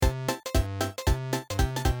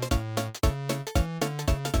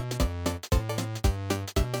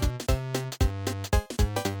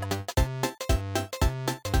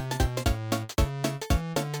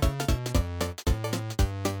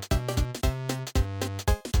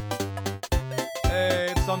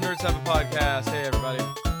Some Nerds Have a Podcast. Hey, everybody.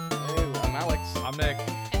 Hey, I'm Alex. I'm Nick.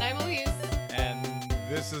 And I'm Elise. And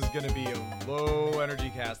this is going to be a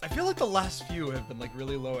low-energy cast. I feel like the last few have been, like,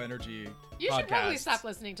 really low-energy You podcasts. should probably stop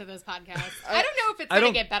listening to this podcast. I don't know if it's I going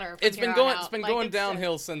don't- to get better. It's been going going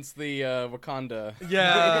downhill since the Wakanda.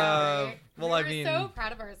 Yeah. Right? Well, we I were mean... so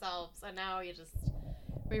proud of ourselves, and now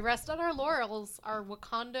we rest on our laurels, our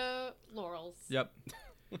Wakanda laurels. Yep.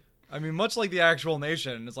 I mean, much like the actual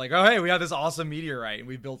nation, it's like, oh, hey, we have this awesome meteorite, and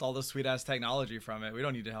we built all this sweet-ass technology from it. We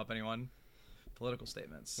don't need to help anyone. Political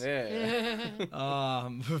statements. Yeah.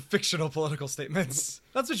 Fictional political statements.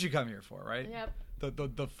 That's what you come here for, right? Yep.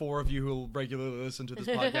 The four of you who regularly listen to this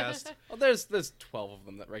podcast. Well, there's 12 of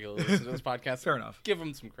them that regularly listen to this podcast. Fair enough. Give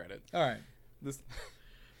them some credit. All right. This.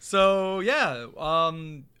 So, yeah.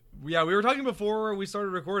 We were talking before we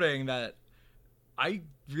started recording that I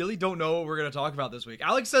really don't know what we're going to talk about this week.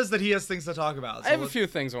 Alex says that he has things to talk about. So I have a few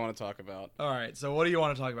things I want to talk about. All right. So what do you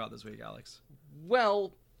want to talk about this week, Alex?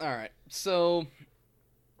 Well, all right. So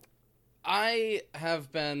I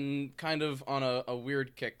have been kind of on a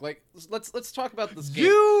weird kick. Like, let's talk about this game.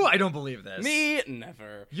 I don't believe this. Me?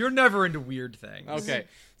 Never. You're never into weird things. Okay.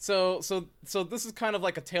 So this is kind of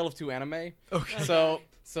like a tale of two anime. Okay. So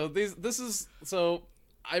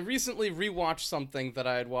I recently rewatched something that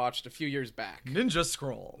I had watched a few years back. Ninja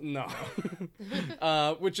Scroll. No.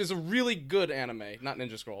 Which is a really good anime. Not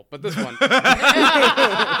Ninja Scroll, but this one.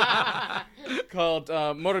 Called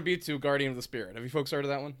Moribito, Guardian of the Spirit. Have you folks heard of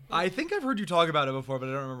that one? I think I've heard you talk about it before, but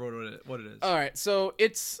I don't remember what it is. Alright, so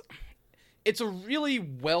it's a really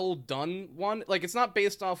well done one. Like, it's not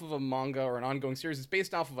based off of a manga or an ongoing series. It's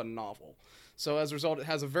based off of a novel. So as a result, it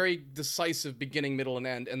has a very decisive beginning, middle, and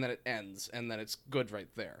end, and then it ends, and then it's good right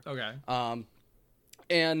there. Okay.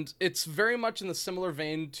 And it's very much in the similar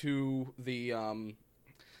vein to the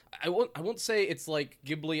I won't say it's like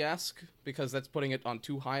Ghibli-esque, because that's putting it on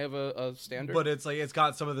too high of a standard. But it's like it's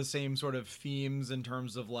got some of the same sort of themes in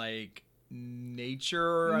terms of like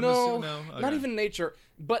nature. No, Okay. not even nature,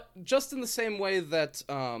 but just in the same way that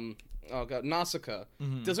Nausicaa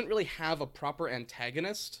doesn't really have a proper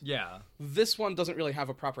antagonist. Yeah. This one doesn't really have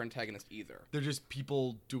a proper antagonist either. They're just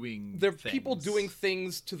people doing They're things. people doing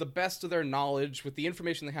things to the best of their knowledge with the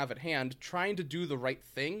information they have at hand, trying to do the right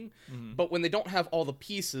thing. But when they don't have all the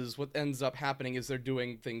pieces, what ends up happening is they're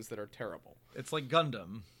doing things that are terrible. It's like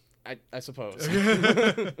Gundam. I suppose.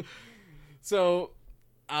 So,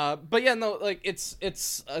 but yeah, no, like it's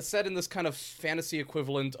set in this kind of fantasy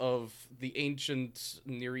equivalent of the ancient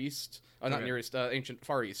Near East, not Okay. Near East, ancient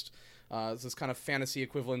Far East. It's this kind of fantasy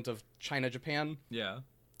equivalent of China, Japan. Yeah.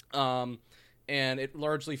 And it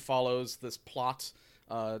largely follows this plot.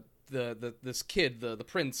 This kid, the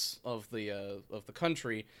prince of the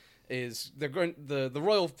country, the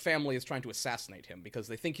royal family is trying to assassinate him because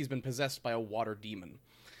they think he's been possessed by a water demon.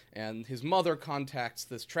 And his mother contacts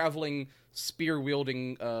this traveling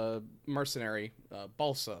spear-wielding mercenary,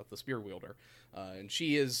 Balsa, the spear-wielder. And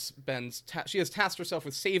she has tasked herself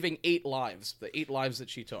with saving 8 lives, the 8 lives that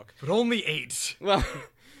she took. But only 8. Well,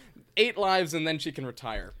 8 lives and then she can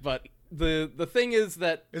retire. But the thing is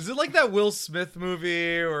that... Is it like that Will Smith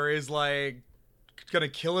movie where he's like gonna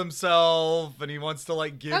kill himself and he wants to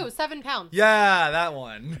like give... Oh, 7 pounds. Yeah, that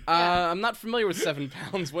one. I'm not familiar with 7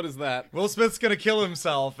 pounds. What is that? Will Smith's gonna kill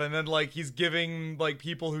himself and then like he's giving like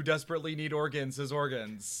people who desperately need organs his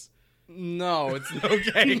organs. No, it's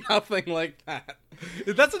Okay. nothing like that.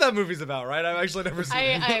 That's what that movie's about, right? I've actually never seen I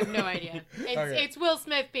it. have no idea. Okay. It's Will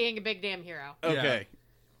Smith being a big damn hero. Okay.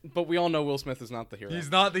 But we all know Will Smith is not the hero. He's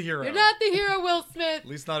not the hero. You're not the hero, Will Smith. At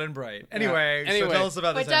least not in Bright. Anyway, Anyway. so tell us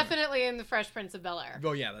about But this. anime. definitely in the Fresh Prince of Bel-Air.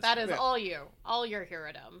 Oh yeah, That is Yeah. all you. All your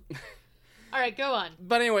herodom. All right, go on.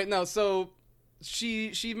 But anyway, no, so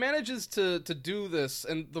she manages to do this,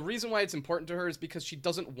 and the reason why it's important to her is because she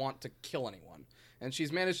doesn't want to kill anyone. And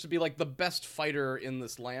she's managed to be like the best fighter in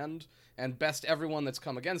this land and best everyone that's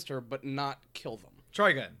come against her, but not kill them.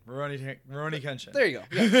 Try again. Rurouni Kenshin. There you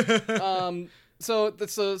go. Yeah. So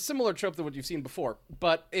it's a similar trope to what you've seen before,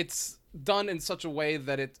 but it's done in such a way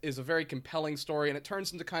that it is a very compelling story, and it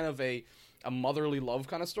turns into kind of a motherly love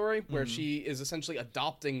kind of story where she is essentially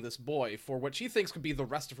adopting this boy for what she thinks could be the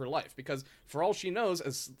rest of her life, because for all she knows,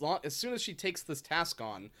 as soon as she takes this task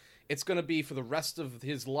on, it's going to be for the rest of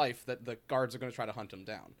his life that the guards are going to try to hunt him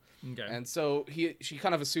down. Okay. And so she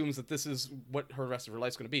kind of assumes that this is what her rest of her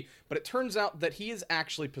life's going to be. But it turns out that he is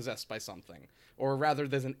actually possessed by something. Or rather,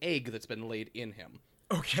 there's an egg that's been laid in him.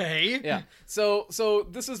 Okay. Yeah. So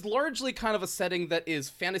this is largely kind of a setting that is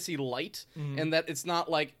fantasy light, and that it's not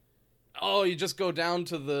like oh, you just go down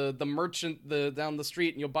to the merchant down the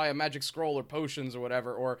street and you'll buy a magic scroll or potions or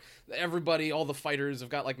whatever, or everybody, all the fighters have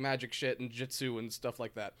got like magic shit and jitsu and stuff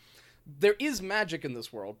like that. There is magic in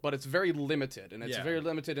this world, but it's very limited, and it's very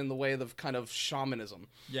limited in the way of kind of shamanism.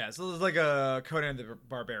 Yeah, so it's like a Conan the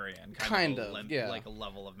Barbarian kind of like a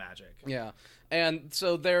level of magic. Yeah, and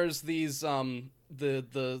so there's these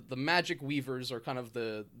the magic weavers are kind of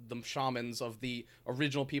the shamans of the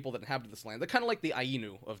original people that inhabited this land. They're kind of like the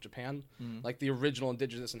Ainu of Japan, like the original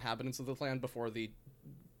indigenous inhabitants of the land before the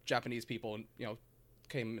Japanese people,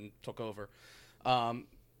 came and took over.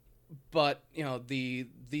 But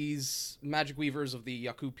these magic weavers of the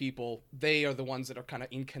Yaku people, they are the ones that are kind of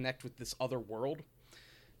in connect with this other world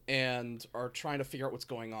and are trying to figure out what's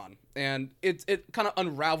going on. And it kind of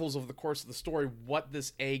unravels over the course of the story what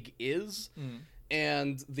this egg is.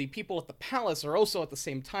 And the people at the palace are also at the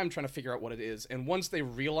same time trying to figure out what it is. And once they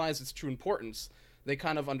realize its true importance, they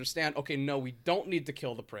kind of understand, okay, no, we don't need to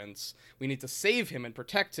kill the prince. We need to save him and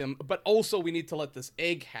protect him, but also we need to let this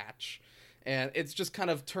egg hatch. And it's just kind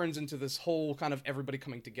of turns into this whole kind of everybody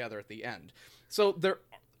coming together at the end. So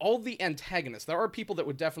all the antagonists, there are people that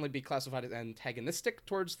would definitely be classified as antagonistic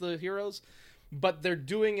towards the heroes, but they're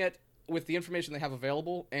doing it with the information they have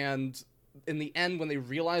available, and in the end, when they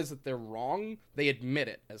realize that they're wrong, they admit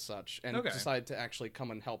it as such and decide to actually come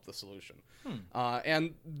and help the solution.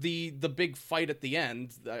 And the big fight at the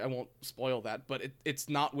end, I won't spoil that, but it's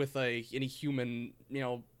not with any human,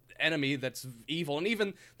 enemy that's evil, and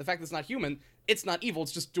even the fact that it's not human, it's not evil,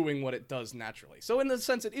 it's just doing what it does naturally. So in a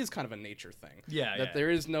sense, it is kind of a nature thing.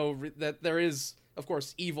 There is that there is, of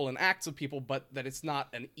course, evil in acts of people, but that it's not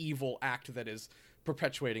an evil act that is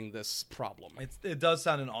perpetuating this problem. It does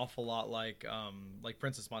sound an awful lot like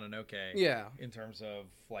Princess Mononoke. Yeah. In terms of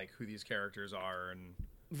like who these characters are and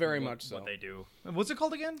much so what they do. And what's it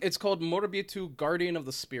called again? It's called Morobitu, Guardian of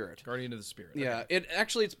the Spirit. Guardian of the Spirit. Yeah. Okay.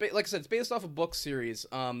 It's like I said, it's based off a book series.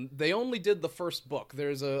 They only did the first book.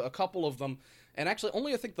 There's a couple of them, and actually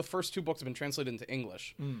only I think the first two books have been translated into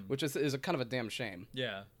English, which is a kind of a damn shame.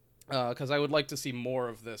 Yeah. Because I would like to see more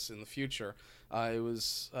of this in the future. It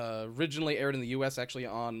was originally aired in the U.S. actually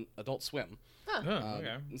on Adult Swim.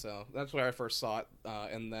 Okay. So that's where I first saw it,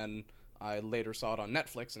 and then I later saw it on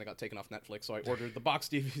Netflix, and it got taken off Netflix, so I ordered the box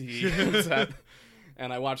DVD set,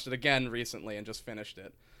 and I watched it again recently and just finished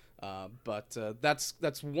it. But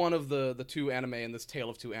that's one of the two anime in this Tale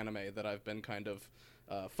of Two anime that I've been kind of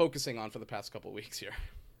focusing on for the past couple weeks here.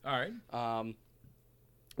 All right.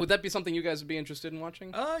 Would that be something you guys would be interested in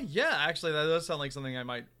watching? Yeah, actually, that does sound like something I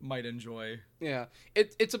might enjoy. Yeah,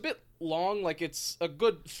 it's a bit long. Like, it's a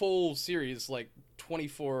good full series, like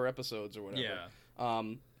 24 episodes or whatever.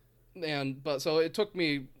 Yeah. But so it took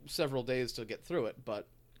me several days to get through it, but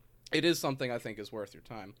it is something I think is worth your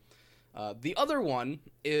time. The other one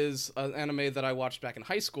is an anime that I watched back in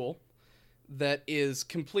high school that is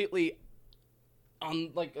completely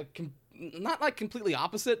not like completely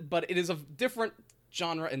opposite, but it is a different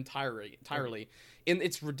genre entirely in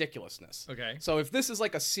its ridiculousness. Okay. So if this is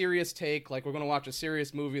like a serious take, like we're going to watch a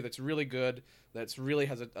serious movie that's really good, that's really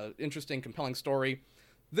has a interesting, compelling story,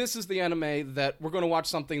 this is the anime that we're going to watch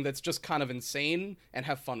something that's just kind of insane and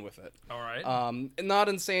have fun with it. All right. Not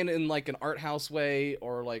insane in like an art house way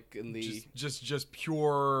or like in the just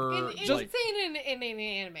pure insane in an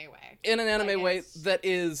anime way. In an anime way that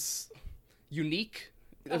is unique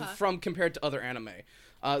from compared to other anime.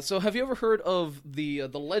 So have you ever heard of the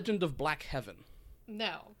Legend of Black Heaven?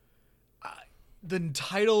 No. The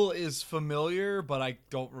title is familiar, but I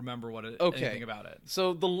don't remember anything about it.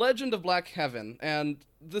 So the Legend of Black Heaven, and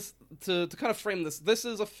this to kind of frame this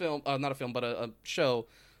is a film, not a film, but a show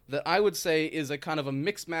that I would say is a kind of a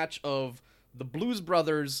mixed match of the Blues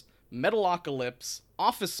Brothers, Metalocalypse,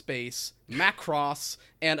 Office Space, Macross,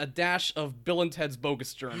 and a dash of Bill and Ted's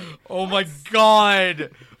Bogus Journey. Oh my god!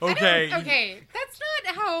 Okay. Okay, that's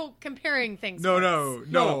not how comparing things No, works.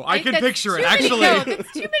 no. I can that's picture it, too many- actually. No,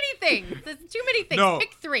 that's too many things. That's too many things. No.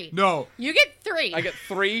 Pick three. No. You get three. I get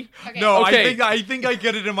 3. Okay. No, Okay. I think I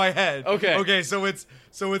get it in my head. Okay. Okay, so it's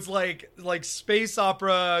like space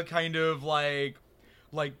opera kind of like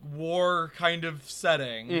war kind of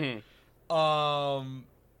setting.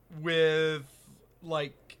 With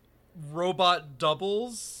like robot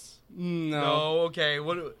doubles. No, okay.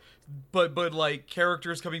 What? But like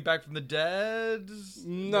characters coming back from the dead.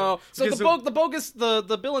 No. So Okay, the bogus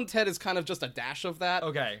the Bill and Ted is kind of just a dash of that.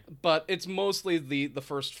 Okay. But it's mostly the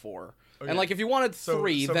first 4. Okay. And like if you wanted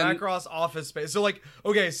 3, so then Macross, Office Space. So like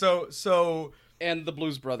okay, so and the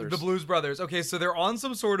Blues Brothers. the Blues Brothers. Okay, so they're on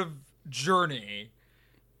some sort of journey.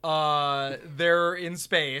 They're in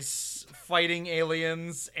space fighting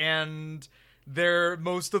aliens, and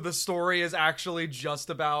most of the story is actually just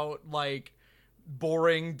about like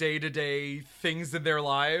boring day-to-day things in their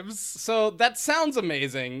lives. So that sounds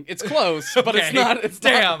amazing. It's close, but it's Okay. not. It's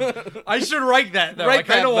Damn. not. I should write that though. I Write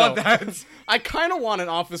kind of that, want though. that. I kind of want an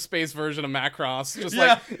Office Space version of Macross. Just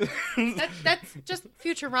Yeah. That's just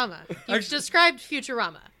Futurama. You've Actu- described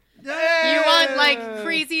Futurama. Yeah. You want like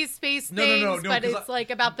crazy space No, things, no, but 'cause it's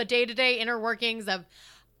like about the day-to-day inner workings of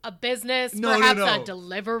a business, No, perhaps no. a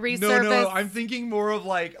delivery No, service. no, I'm thinking more of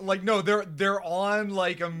like no, they're on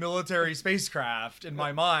like a military spacecraft in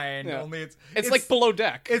my mind. Yeah. Only it's like Below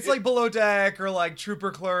Deck. It's like Below Deck or like Trooper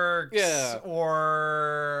Clerks. Yeah.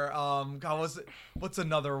 Or God, what's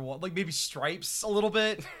another one? Like maybe Stripes a little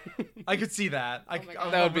bit. I could see that. my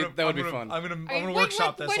God. That would be fun. I'm gonna I mean,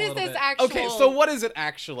 workshop this what a is little this bit. actual? Okay, so what is it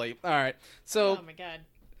actually? All right, so Oh my god.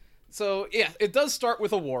 So yeah, it does start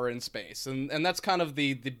with a war in space, and that's kind of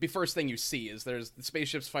the first thing you see is there's the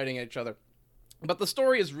spaceships fighting each other, but the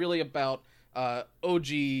story is really about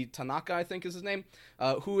Oji Tanaka, I think is his name,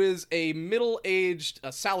 who is a middle-aged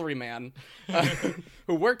salaryman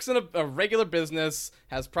who works in a regular business,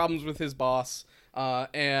 has problems with his boss,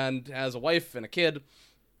 and has a wife and a kid.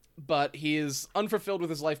 But he is unfulfilled with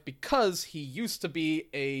his life because he used to be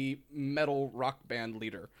a metal rock band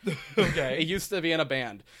leader. Okay. He used to be in a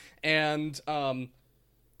band. And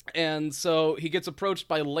so he gets approached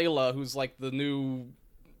by Layla, who's like the new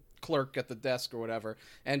clerk at the desk or whatever,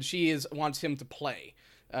 and wants him to play.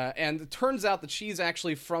 And it turns out that she's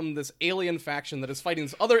actually from this alien faction that is fighting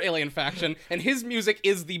this other alien faction, and his music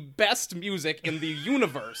is the best music in the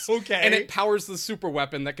universe. Okay. And it powers the super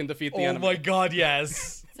weapon that can defeat the Oh enemy. my God,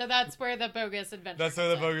 yes. So that's where the bogus adventure. That's where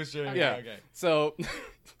the comes in. bogus shit. Okay. Yeah. Okay.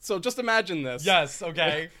 So just imagine this. Yes.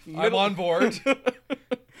 Okay. I'm Middle- on board.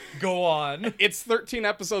 Go on. It's 13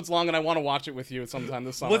 episodes long, and I want to watch it with you sometime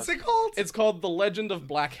this summer. What's it called? It's called The Legend of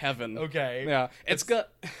Black Heaven. Okay. Yeah. It's got...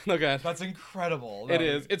 Okay. That's incredible. It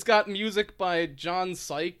is. It's got music by John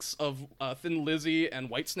Sykes of Thin Lizzy and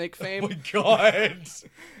Whitesnake Oh fame. my God.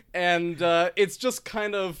 And it's just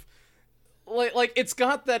kind of... Like it's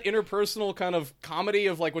got that interpersonal kind of comedy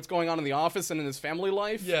of like what's going on in the office and in his family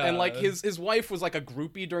life. Yeah. And like his wife was like a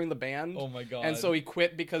groupie during the band. Oh my God. And so he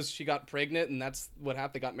quit because she got pregnant, and that's what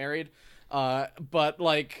happened. They got married. But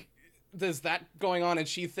like there's that going on, and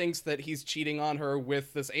she thinks that he's cheating on her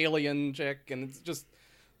with this alien chick, and it's just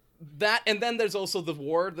that. And then there's also the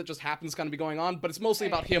war that just happens kind of be going on, but it's mostly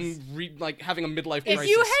about him having a midlife crisis. If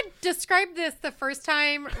you had described this the first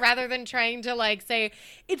time, rather than trying to like say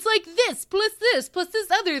it's like this plus this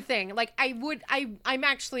other thing, like I'm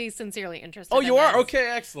actually sincerely interested. Oh, in you are? this. Okay,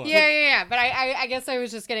 excellent. Yeah. But I guess I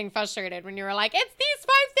was just getting frustrated when you were like, it's these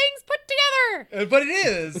 5 things put together. But it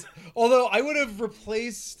is. Although I would have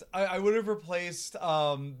replaced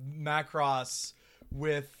Macross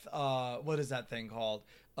with what is that thing called?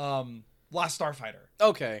 Last Starfighter.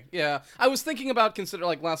 Okay, yeah. I was thinking about consider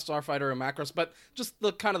like Last Starfighter or Macross, but just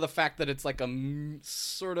the kind of the fact that it's like a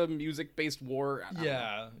sort of music-based war. I don't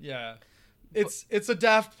know. Yeah. It's a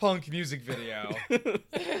Daft Punk music video.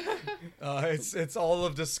 It's all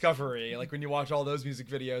of Discovery. Like when you watch all those music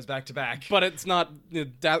videos back to back. But it's not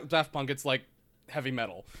Daft Punk. It's like heavy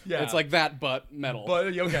metal. Yeah. It's like that, but metal.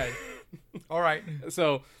 But okay. All right.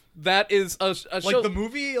 So that is a show. Like the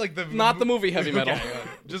movie, Not the movie Heavy Metal. Okay,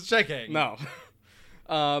 just checking. No.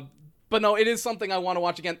 But no, it is something I want to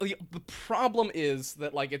watch again. The problem is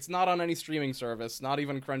that like it's not on any streaming service, not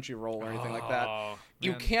even Crunchyroll or anything like that. Oh,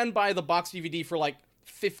 You man. can buy the box DVD for like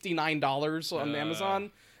 $59 on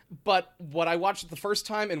Amazon. But what I watched the first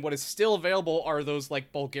time and what is still available are those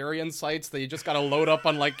like Bulgarian sites that you just gotta load up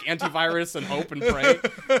on like antivirus and hope and pray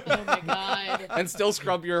Oh my god. and still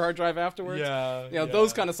scrub your hard drive afterwards. Yeah. You know,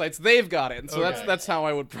 those kind of sites, they've got it. So Okay. that's how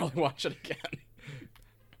I would probably watch it again.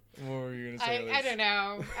 What were you gonna say? I don't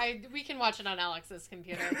know. We can watch it on Alex's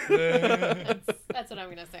computer. know. That's what I'm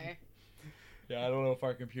gonna say. Yeah, I don't know if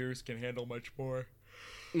our computers can handle much more.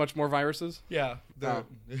 Much more viruses? Yeah. The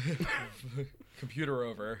computer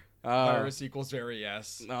over. Oh. Virus equals very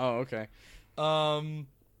yes. Oh, okay.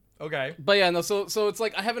 Okay. But yeah, no, so it's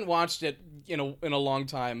like I haven't watched it, in a long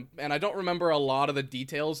time, and I don't remember a lot of the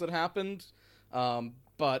details that happened.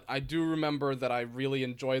 But I do remember that I really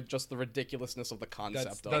enjoyed just the ridiculousness of the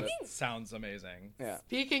concept of That it. sounds amazing. Yeah.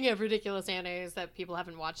 Speaking of ridiculous animes that people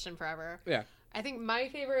haven't watched in forever, Yeah. I think my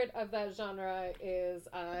favorite of that genre is,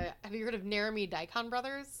 have you heard of Narumi Daikon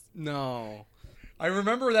Brothers? No. I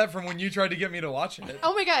remember that from when you tried to get me to watch it.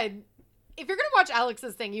 Oh my god. If you're gonna watch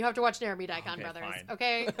Alex's thing, you have to watch Narumi Daikon Okay, Brothers. fine.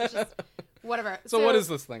 Okay? It's just, whatever. So what is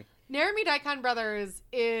this thing? Narumi Daikon Brothers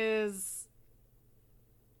is...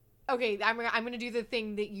 Okay, I'm gonna do the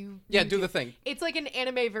thing that you... Yeah, you do the thing. It's like an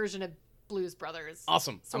anime version of Blues Brothers.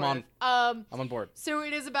 Awesome. sort I'm of. on board. So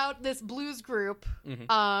it is about this blues group,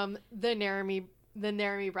 Mm-hmm. the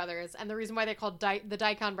Narumi brothers, and the reason why they're called the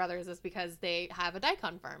Daikon brothers is because they have a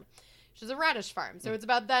daikon farm, which is a radish farm. So it's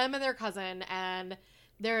about them and their cousin, and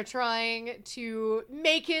they're trying to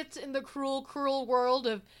make it in the cruel, cruel world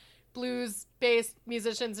of blues-based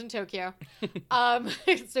musicians in Tokyo.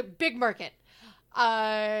 It's a big market,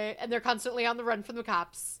 and they're constantly on the run from the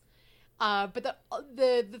cops. But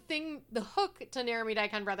the hook to Narumi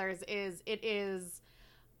Daikon Brothers is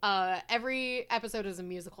every episode is a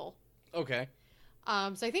musical. Okay.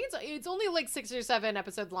 So I think it's only like 6 or 7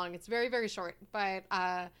 episodes long. It's very, very short, but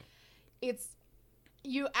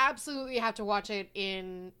you absolutely have to watch it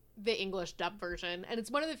in the English dub version, and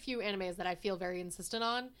it's one of the few animes that I feel very insistent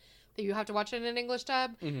on that you have to watch it in English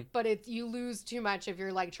dub. Mm-hmm. But you lose too much if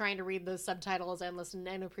you're like trying to read the subtitles and listen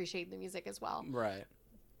and appreciate the music as well. Right.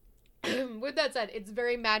 With that said, it's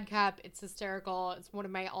very madcap. It's hysterical. It's one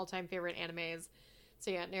of my all-time favorite animes. So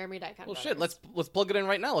yeah, Narumi Daikon. Well, Brothers. shit. Let's plug it in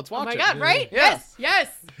right now. Let's watch Oh my it. god! Right? Yeah. Yes.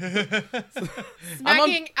 I'm on-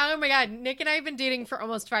 Smacking. Oh my god! Nick and I have been dating for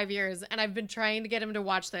almost 5 years, and I've been trying to get him to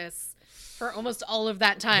watch this for almost all of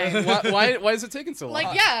that time. Why is it taking so long?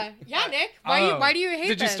 Like, yeah, Nick. Why do you hate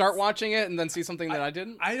Did you this? start watching it and then see something that I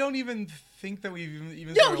didn't? I don't even think that we've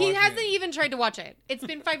even No, started he watching hasn't it. even tried to watch it. It's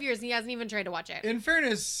been 5 years, and he hasn't even tried to watch it. In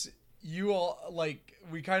fairness, you all, like,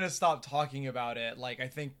 we kind of stopped talking about it, like, I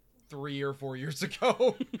think 3 or 4 years ago.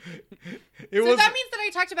 So that means that I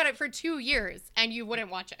talked about it for 2 years, and you wouldn't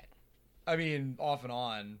watch it. I mean, off and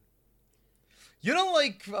on. You don't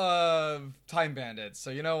like Time Bandits, so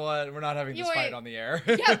you know what? We're not having this fight on the air.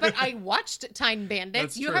 Yeah, but I watched Time Bandits.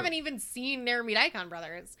 That's You true. haven't even seen Narumi Daikon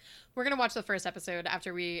Brothers. We're gonna watch the first episode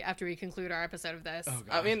after we conclude our episode of this. Oh,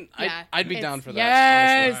 God. I mean, Yeah, I'd be it's- down for that.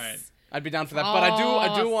 Yes. Honestly. Alright. I'd be down for that, but I do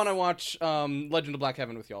Oh. want to watch Legend of Black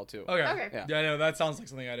Heaven with y'all too. Okay. Okay. Yeah. No, that sounds like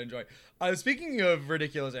something I'd enjoy. Speaking of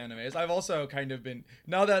ridiculous animes, I've also kind of been,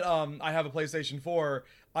 now that I have a PlayStation 4,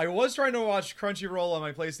 I was trying to watch Crunchyroll on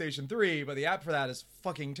my PlayStation 3, but the app for that is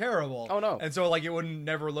fucking terrible. Oh, no. And so like it wouldn't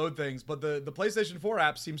never load things, but the PlayStation 4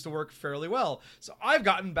 app seems to work fairly well. So I've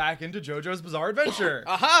gotten back into JoJo's Bizarre Adventure.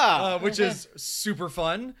 Aha! Which is super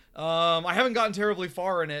fun. I haven't gotten terribly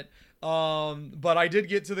far in it. But I did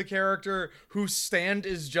get to the character whose stand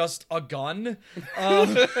is just a gun,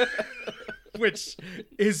 which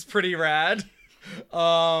is pretty rad.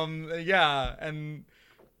 Yeah, and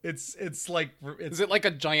it's like Is it like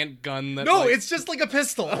a giant gun that? no, like... it's just like a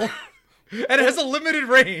pistol. And it has a limited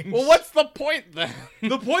range. Well, what's the point then?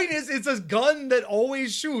 The point is, it's a gun that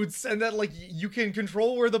always shoots, and that like you can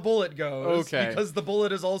control where the bullet goes. Okay. Because the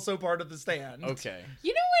bullet is also part of the stand. Okay.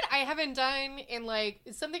 You know what I haven't done in like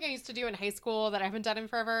something I used to do in high school that I haven't done in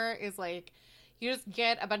forever is like you just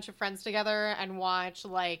get a bunch of friends together and watch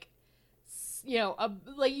like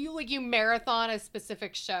you marathon a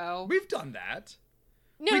specific show. We've done that.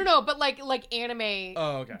 No, but like anime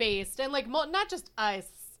Oh, okay. based and like not just us.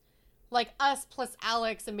 Like us plus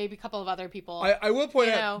Alex and maybe a couple of other people. I will point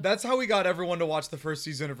You out know. that's how we got everyone to watch the first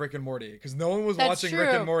season of Rick and Morty, because no one was That's watching true.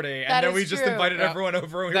 Rick and Morty, and That then is we just true. invited Yeah. everyone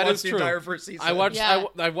over and we That watched is the true. entire first season. I watched Yeah.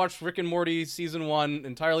 I watched Rick and Morty season 1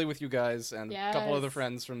 entirely with you guys and a couple Yes. other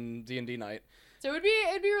friends from D&D night. So it'd be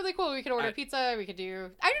really cool. We could order pizza. We could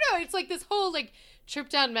do. I don't know. It's like this whole like trip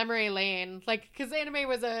down memory lane. Like because anime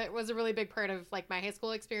was a really big part of like my high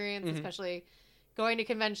school experience, especially going to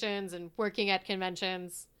conventions and working at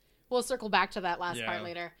conventions. We'll circle back to that last part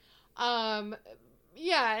later.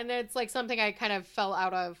 Yeah, and it's like something I kind of fell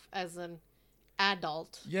out of as an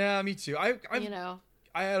adult. Yeah, me too. I don't know.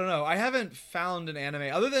 I haven't found an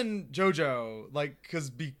anime other than JoJo, like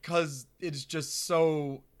because it's just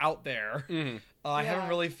so out there. Mm-hmm. I haven't Yeah.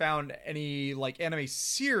 really found any like anime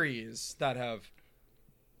series that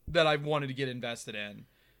I've wanted to get invested in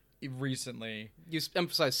recently. You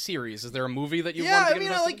emphasize series. Is there a movie that you Yeah, want to I get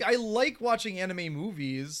mean, invested in? I like watching anime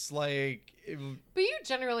movies. Like, But you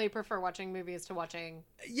generally prefer watching movies to watching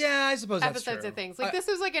yeah, I suppose that's episodes true. of things. Like this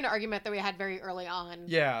was like an argument that we had very early on.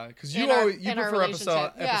 Yeah, because in you our prefer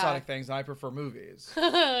relationship. Yeah. episodic things, and I prefer movies.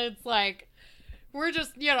 It's like we're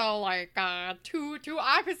just like two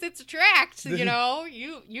opposites attract. You know,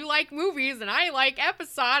 you like movies and I like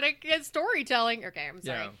episodic storytelling. Okay, I'm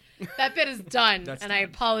sorry. Yeah. That bit is done, That's and I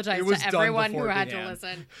done. apologize It was to done everyone who before it had to began.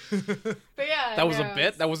 listen. But yeah, That was no, a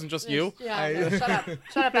bit? That wasn't just you? Yeah, no,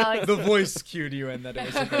 shut up, Alex. The voice cued you in that it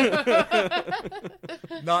was a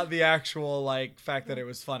bit. Not the actual like fact that it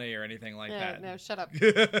was funny or anything like Yeah, that. no, shut up.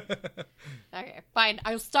 Okay, fine.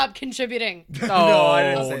 I'll stop contributing. No, I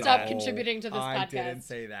didn't Oh, say Stop that. contributing to this I podcast. didn't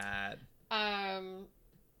say that.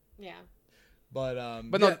 Yeah. But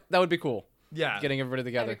But no, that would be cool. Yeah. getting everybody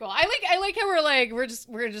together. That'd be cool. I like how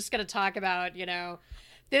we're just gonna talk about,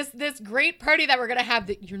 this great party that we're gonna have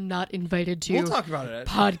that you're not invited to. We'll talk about it.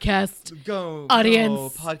 Podcast. Go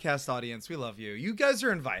Audience. podcast audience. We love you. You guys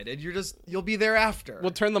are invited. You'll be there after.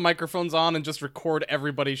 We'll turn the microphones on and just record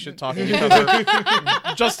everybody shit talking to each other.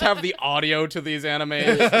 Just have the audio to these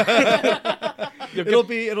animes. It'll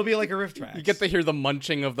be like a riff track. You get to hear the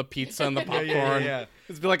munching of the pizza and the popcorn. Yeah.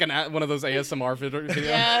 It's be like one of those ASMR videos.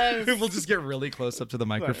 Yes. We'll just get really close up to the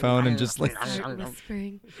microphone and just like. Start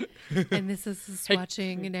whispering. And this is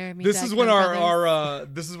watching an Army. This is when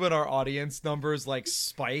our audience numbers like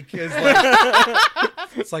spike. Is like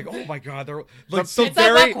it's like, oh my god, they're like so It's not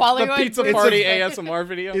very. that quality The one. pizza It's party a- ASMR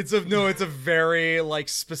video. It's a very like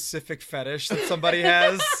specific fetish that somebody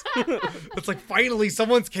has. It's like finally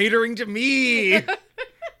someone's catering to me.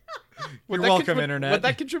 Would You're that welcome, would- internet. Would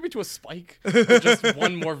that contribute to a spike? Or just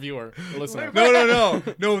one more viewer, or listener? No.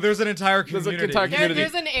 There's an entire There's an community. entire community.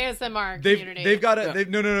 There's an ASMR community. They've got Yeah. a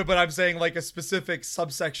no, but I'm saying like a specific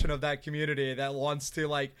subsection of that community that wants to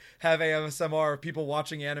like have ASMR of people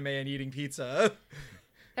watching anime and eating pizza.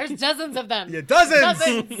 There's dozens of them. Yeah, dozens.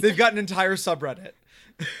 Dozens. They've got an entire subreddit.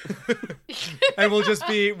 And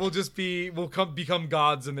we'll become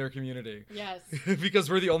gods in their community Yes. because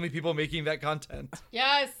we're the only people making that content.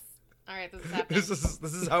 Yes. All right, this is happening.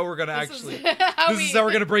 This is how we're gonna This actually. is how This is how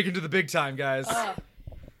we're gonna break into the big time, guys.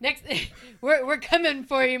 Next, we're coming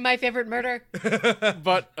for you, my favorite murder.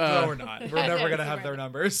 But No, we're not. We're never gonna Yes, have we're their not.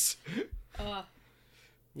 numbers.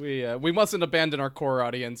 we mustn't abandon our core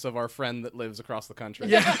audience of our friend that lives across the country.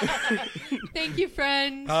 Yeah. Thank you,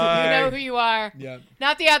 friend. Hi. You know who you are. Yeah.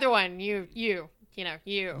 Not the other one. You know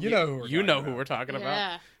you. You know who we're You know talking who we're talking about.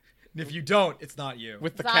 Yeah. And if you don't, it's not you.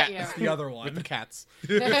 With the It's not cat. you. It's the other With the one. cats.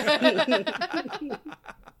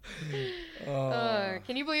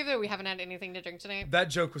 Can you believe that we haven't had anything to drink tonight? That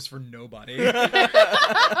joke was for nobody.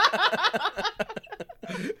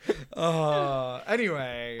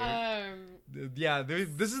 Anyway, yeah,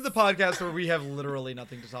 this is the podcast where we have literally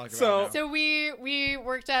nothing to talk about. So- now. So we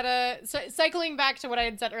worked at cycling back to what I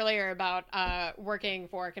had said earlier about working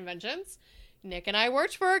for conventions. Nick and I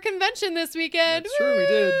worked for a convention this weekend. That's true, we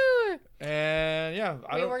did. Woo! And yeah,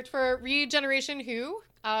 We worked for Regeneration Who.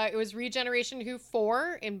 It was Regeneration Who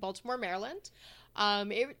 4 in Baltimore, Maryland. Tell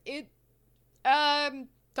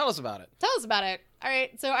us about it. Tell us about it. All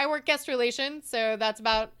right, so I work guest relations, so that's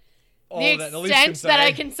about all the that at least can extent that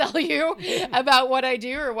I say. can tell you about what I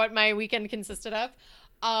do or what my weekend consisted of.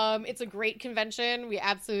 It's a great convention. We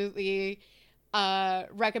absolutely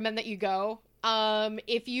recommend that you go.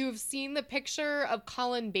 If you've seen the picture of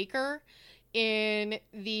Colin Baker in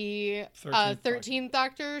the 13th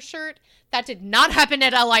Doctor shirt, that did not happen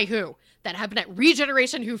at LI Who. That happened at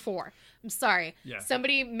Regeneration Who 4. I'm sorry. Yeah.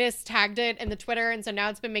 Somebody mistagged it in the Twitter, and so now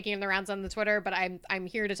it's been making the rounds on the Twitter, but I'm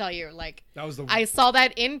here to tell you, like, That was the. I saw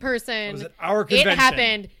that in person. was at our convention. It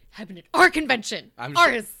happened at our convention.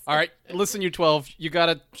 Ours. All right, listen, you 12. You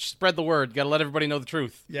gotta spread the word. Gotta let everybody know the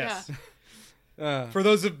truth. Yes. Yeah. For for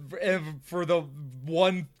the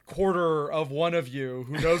 1/4 of one of you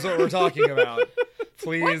who knows what we're talking about,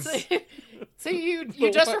 please. So you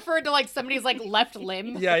just referred to like somebody's like left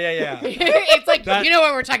limb. Yeah. It's like That- you know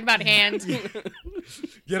what we're talking about, hand.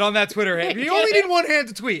 Get on that Twitter hand. You only need one hand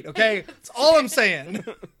to tweet, okay? That's all I'm saying.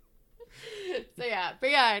 So yeah, but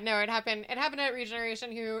yeah, no, it happened. It happened at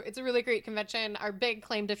Regeneration Who. It's a really great convention. Our big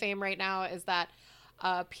claim to fame right now is that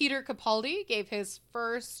Peter Capaldi gave his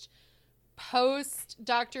first post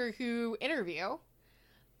Doctor Who interview.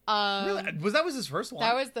 Really? That was his first one?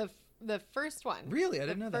 That was the first one. Really? I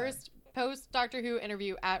didn't know that. First post Doctor Who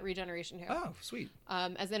interview at Regeneration Who. Oh, sweet.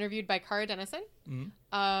 As interviewed by Cara Dennison,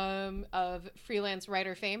 of freelance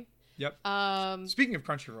writer fame. Yep. Um, Speaking of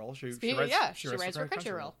Crunchyroll, she writes for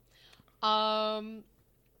Crunchyroll.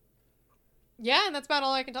 Yeah, and that's about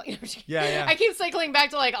all I can tell you. Yeah. I keep cycling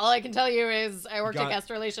back to like all I can tell you is I worked at Got- guest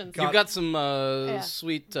relations. got- You've got some Yeah.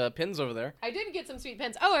 sweet pins over there. I did get some sweet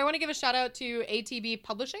pins. Oh, I want to give a shout out to ATB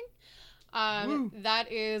Publishing.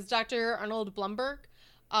 That is Dr. Arnold Blumberg.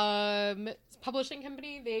 Publishing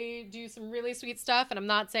company. They do some really sweet stuff, and I'm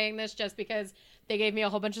not saying this just because they gave me a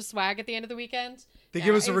whole bunch of swag at the end of the weekend. They Yeah,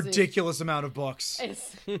 give us a it's- ridiculous amount of books.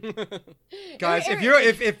 It's, Guys,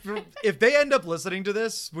 if they end up listening to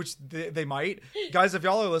this, which they might, guys, if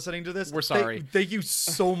y'all are listening to this, We're sorry. Thank you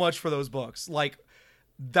so much for those books. Like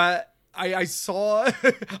that, I saw.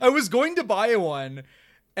 I was going to buy one,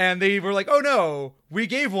 and they were like, "Oh no, we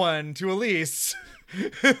gave one to Elise."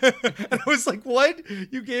 And I was like, "What?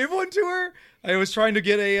 You gave one to her?" I was trying to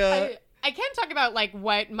get a. I can talk about like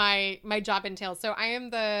what my job entails. So I am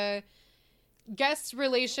the guest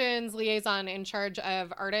relations liaison in charge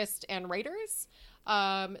of artists and writers.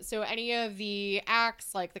 So any of the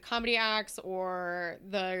acts, like the comedy acts, or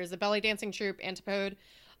there's a belly dancing troupe, Antipode,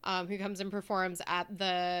 who comes and performs at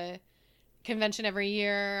the convention every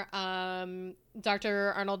year.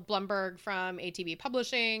 Dr. Arnold Blumberg from ATB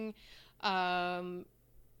Publishing, other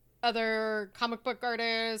comic book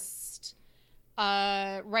artists,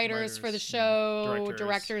 writers for the show,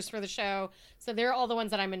 directors for the show. So they're all the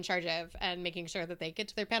ones that I'm in charge of, and making sure that they get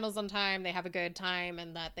to their panels on time, they have a good time,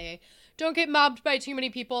 and that they don't get mobbed by too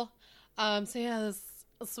many people. So yeah,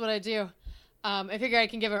 that's what I do. I figure I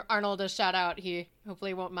can give Arnold a shout out. He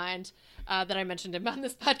hopefully won't mind that I mentioned him on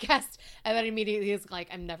this podcast. And then immediately he's like,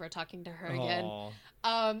 I'm never talking to her again. No,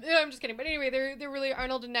 I'm just kidding. But anyway, they're really,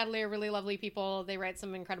 Arnold and Natalie are really lovely people. They write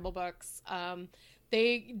some incredible books.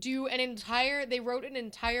 They wrote an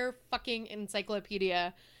entire fucking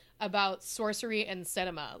encyclopedia about sorcery and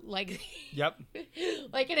cinema. Like, yep.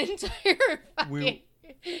 Like an entire fucking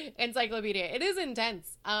encyclopedia. It is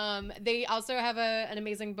intense. They also have an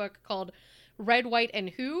amazing book called Red, White,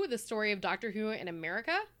 and Who, the story of Doctor Who in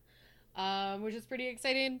America, which is pretty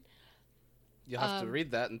exciting. You'll have to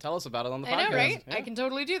read that and tell us about it on the podcast. I know, right? Yeah. I can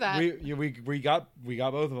totally do that. We got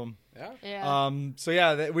both of them. Yeah. So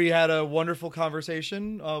yeah, we had a wonderful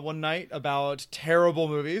conversation one night about terrible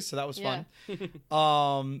movies. So that was fun.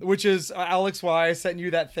 Which is Alex, why I sent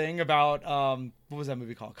you that thing about what was that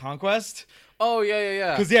movie called? Conquest. Oh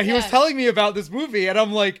yeah. Because he was telling me about this movie, and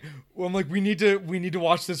I'm like, we need to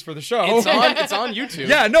watch this for the show. It's on YouTube.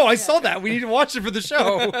 Yeah, no, I saw that. We need to watch it for the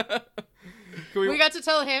show. We got to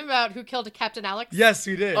tell him about Who Killed Captain Alex. Yes,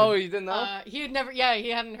 we did. Oh, you didn't know? He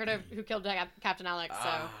hadn't heard of Who Killed Captain Alex.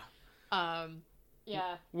 So,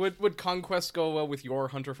 yeah. Would Conquest go well with your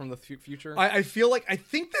Hunter from the Future? I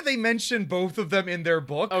think that they mentioned both of them in their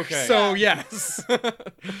book. Okay. So yes.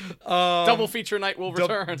 Double feature night will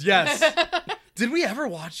return. Yes. Did we ever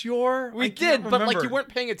watch your? We did, but like you weren't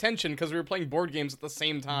paying attention because we were playing board games at the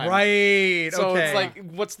same time. Right. So okay. it's like,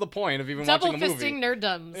 what's the point of even Double watching a movie? fisting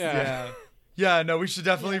nerddoms. Yeah. Yeah. No, we should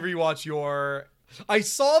definitely rewatch your. I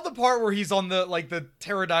saw the part where he's on the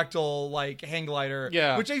pterodactyl hang glider.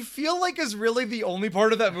 Yeah. Which I feel like is really the only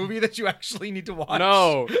part of that movie that you actually need to watch.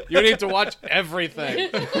 No, you need to watch everything.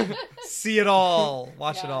 See it all.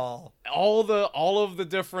 Watch it all. All of the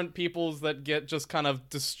different peoples that get just kind of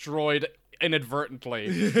destroyed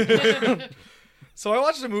inadvertently. So I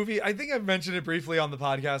watched a movie. I think I've mentioned it briefly on the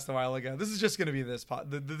podcast a while ago. This is just going to be this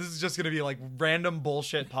is just going to be like random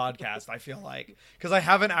bullshit podcast, I feel like, because I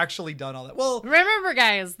haven't actually done all that. Well, remember,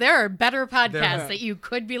 guys, there are better podcasts that you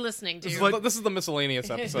could be listening to. This is the miscellaneous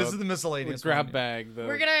episode. This is the miscellaneous grab one. bag.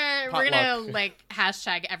 We're gonna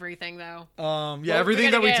hashtag everything though.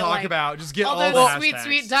 Everything that we talk about, just get all the hashtags.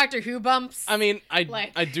 sweet Doctor Who bumps. I mean,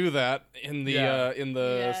 I do that in the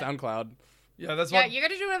SoundCloud. Yeah, that's you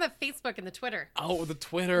gotta do it on the Facebook and the Twitter. Oh, the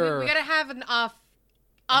Twitter. We gotta have an off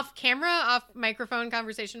camera, off microphone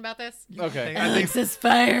conversation about this. Okay. Alex is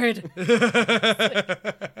fired.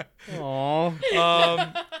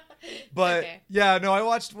 Aww. But yeah, no, I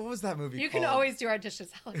watched, what was that movie You called? can always do our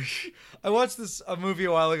dishes, Alex. I watched a movie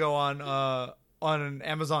a while ago on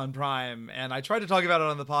Amazon Prime, and I tried to talk about it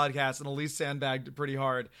on the podcast, and Elise sandbagged it pretty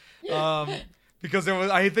hard. Because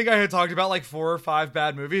I think I had talked about 4 or 5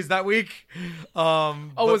 bad movies that week.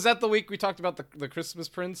 Was that the week we talked about the Christmas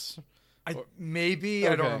Prince? Maybe.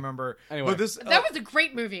 Okay. I don't remember. Anyway. But that was a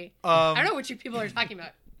great movie. I don't know what you people are talking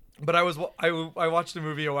about. But I watched a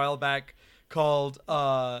movie a while back called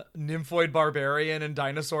Nymphoid Barbarian and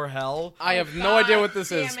Dinosaur Hell. I have no idea what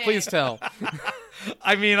this is. Please tell.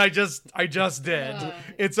 I mean, I just did.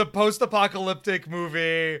 It's a post-apocalyptic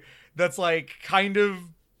movie that's kind of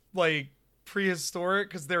prehistoric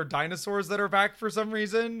because there are dinosaurs that are back for some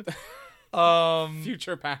reason.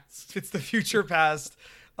 Future past. It's the future past.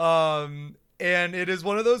 And it is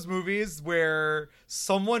one of those movies where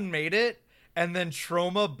someone made it and then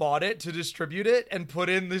Troma bought it to distribute it and put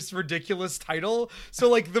in this ridiculous title.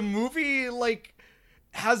 So the movie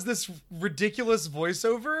has this ridiculous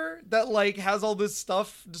voiceover that has all this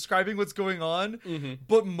stuff describing what's going on,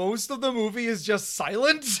 but most of the movie is just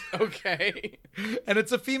silent. Okay. And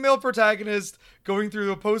it's a female protagonist going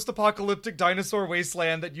through a post-apocalyptic dinosaur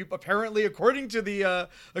wasteland that you apparently, according to the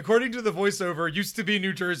voiceover, used to be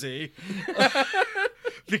New Jersey.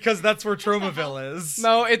 Because that's where Tromaville is.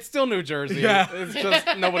 No, it's still New Jersey. Yeah. It's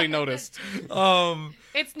just nobody noticed.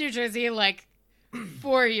 It's New Jersey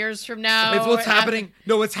 4 years from now. It's what's happening.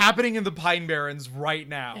 No, it's happening in the Pine Barrens right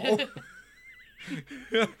now.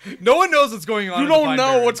 No one knows what's going on. You in the don't Pine know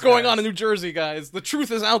Barrens, what's going guys. on in New Jersey, guys. The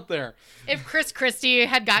truth is out there. If Chris Christie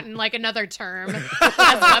had gotten like another term as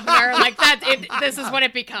governor, like that, this is what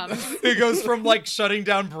it becomes. It goes from like shutting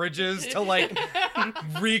down bridges to like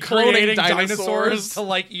recreating Cloning dinosaurs dinosaurs to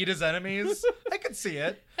like eat his enemies. I could see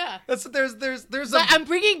it. Yeah. There's But I'm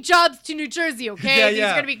bringing jobs to New Jersey, okay? Yeah, These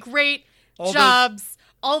yeah. are gonna be great All jobs.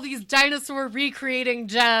 All these dinosaur recreating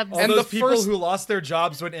jobs. all And those the people first- who lost their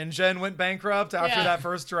jobs when InGen went bankrupt after Yeah. that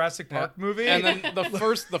first Jurassic Park movie. And then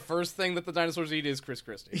the first thing that the dinosaurs eat is Chris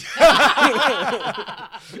Christie.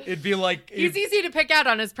 it'd be like He's easy to pick out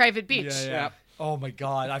on his private beach. yeah, yeah. Yep. Oh my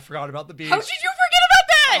god, I forgot about the beach. How did you forget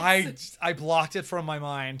about that? I blocked it from my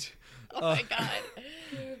mind. Oh my god.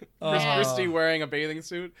 Chris Yeah. Christie wearing a bathing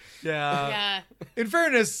suit. Yeah. Yeah. In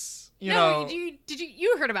fairness, you No, know,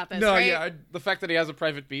 you heard about this, no, right? yeah, The fact that he has a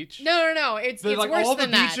private beach. No. It's like worse all the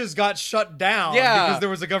than that. beaches got shut down Yeah. because there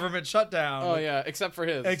was a government shutdown. Oh yeah, except for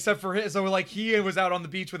his. Except for his, so like he was out on the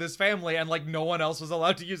beach with his family, and like no one else was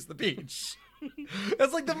allowed to use the beach.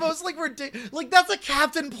 That's like the most like ridiculous. Like that's a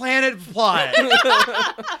Captain Planet plot.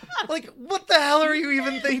 Like what the hell are you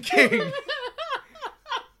even thinking?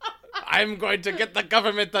 I'm going to get the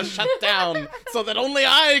government to shut down so that only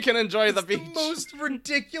I can enjoy the It's the beach. most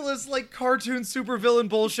ridiculous like cartoon supervillain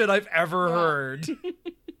bullshit I've ever heard.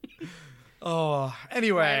 Oh, Why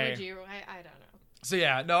anyway. would you? I don't know. So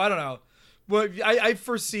yeah, no, I don't know. Well, I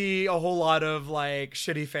foresee a whole lot of like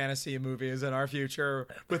shitty fantasy movies in our future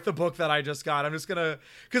with the book that I just got. I'm just gonna,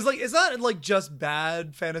 cause like it's not like just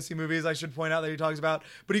bad fantasy movies. I should point out that he talks about,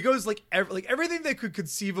 but he goes like everything that could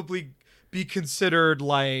conceivably be considered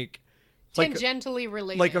like Tangentially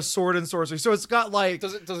related. like a sword and sorcery. So it's got like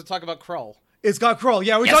Does it talk about Krull? it's got Krull.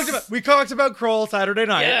 Yeah, we Yes! talked about Krull Saturday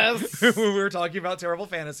night. Yes! when we were talking about terrible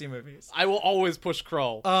fantasy movies. I will always push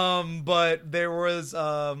Krull. But there was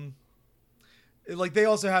like they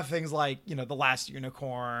also have things like, you know, The Last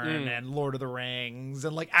Unicorn and Lord of the Rings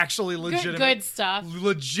and like actually good stuff.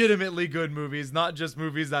 legitimately good movies, not just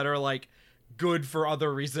movies that are like good for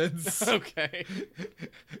other reasons. Okay.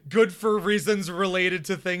 Good for reasons related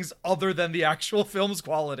to things other than the actual film's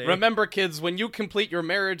quality. Remember, kids, when you complete your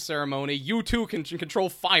marriage ceremony, you too can control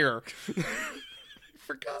fire.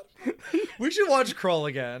 Forgot. We should watch Krull We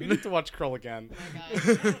again. need to watch Krull again.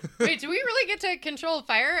 Wait, do we really get to control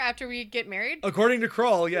fire after we get married? According to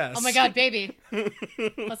Krull, yes. Oh my god, baby.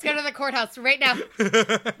 Let's go to the courthouse right now.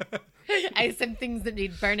 I have some things that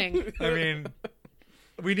need burning. I mean,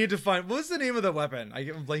 we need to find what's the name of the weapon?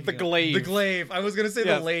 I'm blanking. The glaive. The glaive. I was gonna say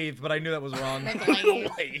Yes. the lathe, but I knew that was wrong.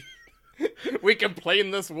 Like, We can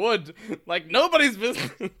plane this wood like nobody's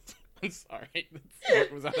business. I'm sorry.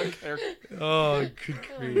 That was out of character. Oh, good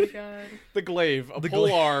oh grief. god. The glaive, a The pole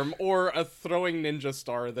glaive. arm, or a throwing ninja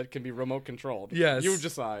star that can be remote controlled. Yes. You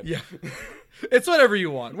decide. Yeah. It's whatever you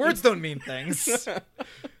want. Words don't mean things.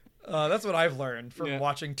 That's what I've learned from Yeah.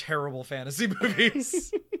 watching terrible fantasy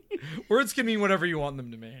movies. Words can mean whatever you want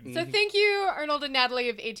them to mean. So thank you, Arnold and Natalie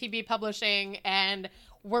of ATB Publishing, and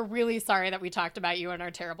we're really sorry that we talked about you on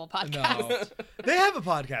our terrible podcast. No. They have a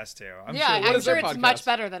podcast too. I'm Yeah, sure. I'm is sure their it's podcast? much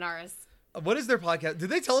better than ours. What is their podcast? Did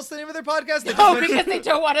they tell us the name of their podcast? They No, just mentioned- because they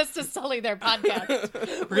don't want us to sully their podcast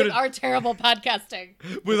with gonna- our terrible podcasting.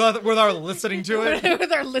 with our listening to it.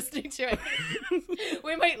 With our listening to it,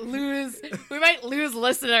 we might lose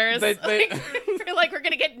listeners. They- Like, I feel like we're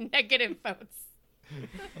gonna get negative votes.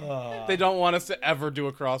 They don't want us to ever do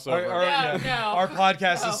a crossover. No. Our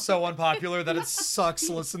podcast No. is so unpopular that it sucks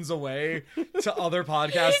listens away to other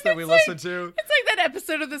podcasts that we It's like- listen to. It's like that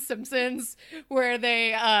episode of The Simpsons where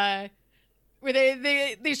they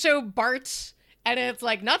show Bart, and it's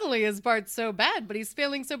like not only is Bart so bad, but he's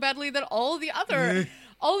failing so badly that all the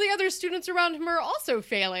other students around him are also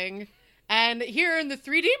failing. And here in the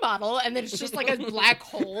 3D model, and then it's just like a black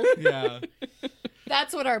hole. Yeah.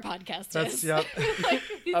 That's what our podcast That's is. yep. Like,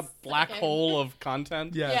 we A black suck in- hole of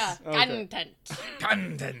content. Yes. Yeah, Okay. content.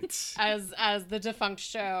 Content. As the defunct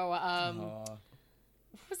show.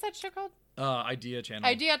 What was that show called? Idea channel.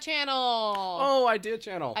 Idea Channel. Oh, Idea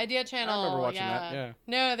Channel. Idea Channel. I remember watching that, yeah.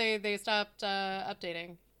 No, they stopped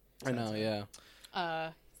updating. I know, yeah.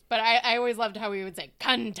 But I always loved how he would say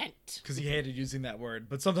content. Because he hated using that word,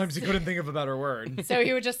 but sometimes he couldn't think of a better word. So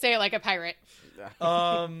he would just say it like a pirate.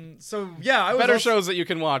 So yeah, I was Better also- shows that you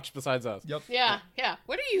can watch besides us. Yep. Yeah.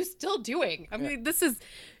 What are you still doing? I mean, this is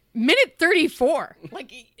minute 34.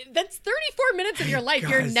 Like, that's 34 minutes of your life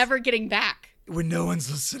you're guys. never getting back. When no one's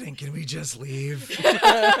listening, can we just leave?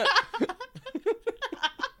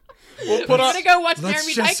 We'll put I'm on, gonna go watch Let's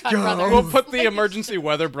Jeremy just Dicon go. Brothers. we'll put the emergency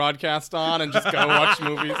weather broadcast on and just go watch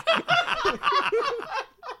movies.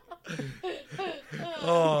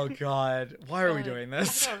 Oh God, why are we doing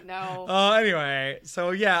this? I don't know. Anyway,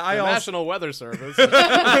 so yeah, The National Weather Service.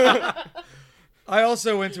 I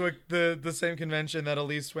also went to the same convention that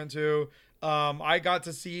Elise went to. I got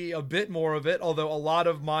to see a bit more of it, although a lot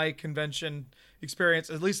of my convention experience,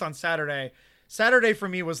 at least on Saturday for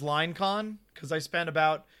me was LineCon, because I spent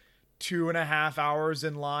about 2.5 hours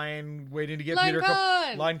in line waiting to get Peter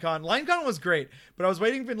LineCon. LineCon was great, but I was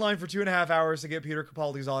waiting in line for 2.5 hours to get Peter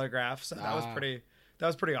Capaldi's autograph, so that was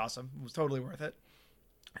pretty awesome. It was totally worth it.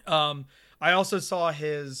 I also saw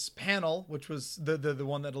his panel, which was the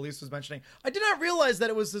one that Elise was mentioning. I did not realize that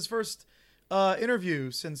it was his first interview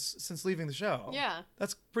since leaving the show. Yeah,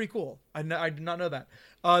 that's pretty cool. I did not know that.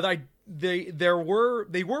 They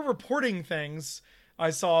were reporting things I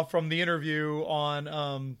saw from the interview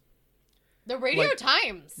on the Radio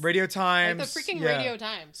Times. Radio Times. Like the freaking Radio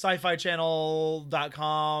Times.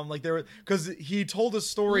 Sci-Fi-Channel.com. Like there were, because he told a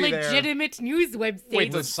story Legitimate news website.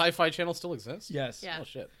 Wait, does Sci-Fi Channel still exist? Yes. Yeah. Oh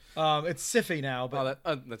shit. It's Syfy now, but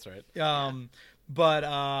that's right. But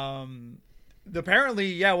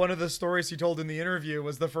apparently, yeah, one of the stories he told in the interview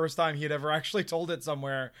was the first time he had ever actually told it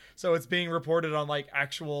somewhere. So it's being reported on like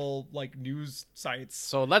actual like news sites.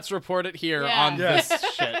 So let's report it here on this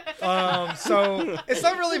shit. So it's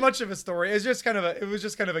not really much of a story. It was just kind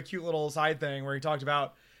of a cute little side thing where he talked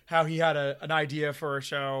about how he had an idea for a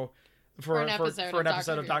show for an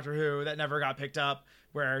episode of Doctor Who that never got picked up,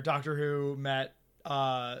 where Doctor Who met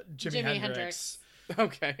Jimi Hendrix.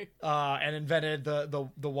 Okay. And invented the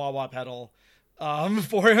wah wah pedal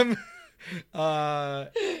for him.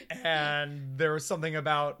 And there was something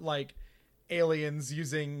about like aliens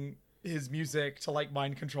using his music to like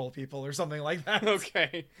mind control people or something like that.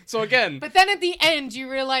 Okay. So again, but then at the end you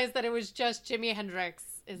realize that it was just Jimi Hendrix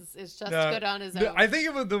is just good on his own. I think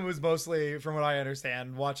it was mostly, from what I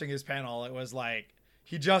understand, watching his panel, it was like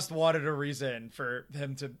he just wanted a reason for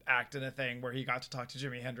him to act in a thing where he got to talk to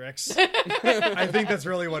Jimi Hendrix. I think that's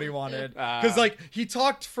really what he wanted. Because like he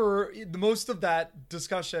talked for the most of that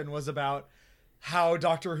discussion was about how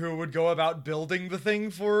Doctor Who would go about building the thing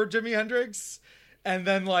for Jimi Hendrix. And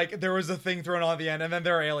then like there was a thing thrown on at the end, and then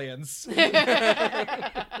there are aliens. It's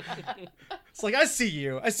like, I see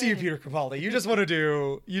you, Peter Capaldi. You just want to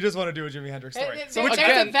do a Jimi Hendrix story. So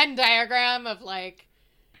there's a Venn diagram of like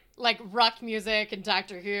rock music and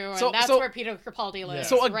Doctor Who, and that's where Peter Capaldi lives.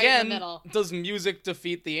 So again, right in the middle. Does music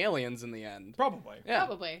defeat the aliens in the end? Probably. Yeah.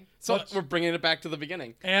 Probably. So we're bringing it back to the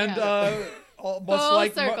beginning. And much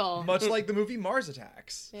like the movie Mars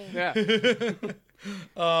Attacks. Yeah.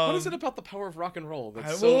 What is it about the power of rock and roll?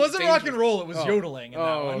 That's it wasn't rock and roll. It was yodeling in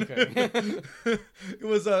that one. Okay. It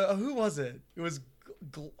was who was it? It was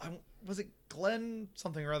was it Glenn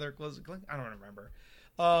something or other? Was it Glenn? I don't remember.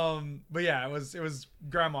 But yeah, it was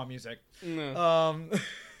grandma music. No.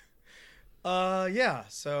 Yeah.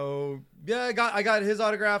 So yeah, I got his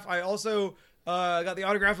autograph. I also got the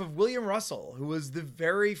autograph of William Russell, who was the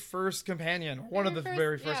very first companion, one of the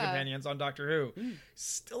very first companions on Doctor Who.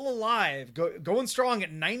 Still alive, going strong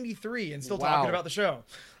at 93 and still talking about the show.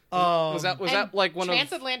 Was that like one of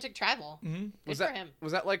transatlantic travel? Mm-hmm. Was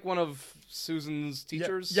that like one of Susan's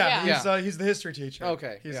teachers? Yeah. He's the history teacher.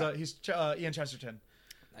 Okay. He's Ian Chesterton.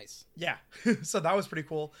 Nice. Yeah. So that was pretty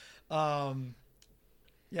cool.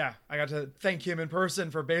 Yeah, I got to thank him in person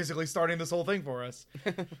for basically starting this whole thing for us.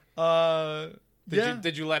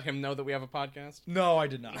 Did you let him know that we have a podcast? No, I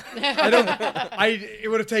did not. It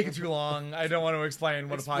would have taken too long. I don't want to explain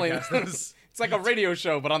what a podcast is. It's like a radio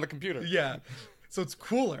show, but on the computer. Yeah. So it's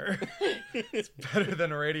cooler. It's better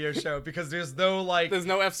than a radio show because there's no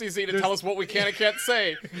FCC to tell us what we can and can't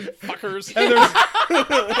say. Fuckers.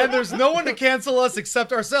 And there's no one to cancel us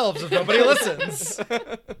except ourselves if nobody listens.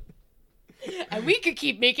 And we could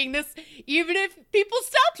keep making this even if people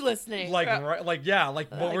stopped listening. What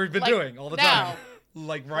we've been doing all the time.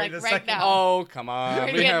 Right this second. Now. Oh, come on. We're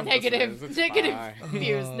gonna get negative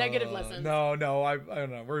views, negative lessons. No, I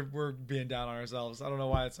don't know. We're being down on ourselves. I don't know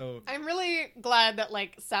why it's so. I'm really glad that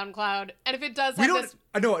SoundCloud, and if it does have this.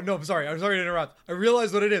 No, I'm sorry to interrupt. I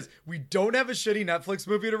realized what it is. We don't have a shitty Netflix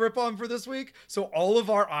movie to rip on for this week, so all of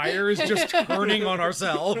our ire is just turning on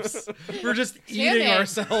ourselves. We're just eating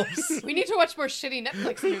ourselves. We need to watch more shitty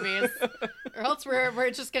Netflix movies, or else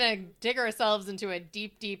we're just gonna dig ourselves into a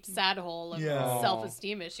deep, deep sad hole of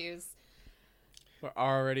self-esteem issues. We're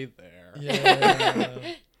already there.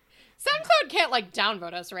 Yeah. SoundCloud can't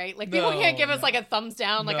downvote us, right? People can't give us a thumbs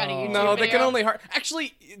down on a YouTube No, they video. can only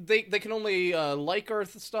actually they can only like our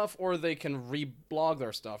stuff, or they can reblog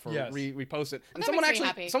our stuff or repost it. And someone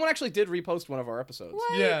actually did repost one of our episodes.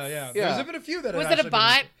 What? Yeah. There's been a few that was have it a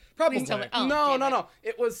bot? Probably. Please tell me. Oh, no, damn no, it. no.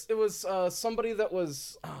 It was somebody that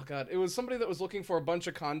was It was somebody that was looking for a bunch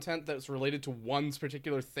of content that's related to one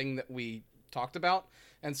particular thing that we talked about,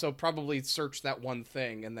 and so probably searched that one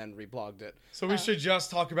thing and then reblogged it. So we should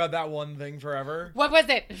just talk about that one thing forever. What was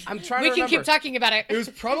it? I'm trying We to can keep remember. talking about it. It was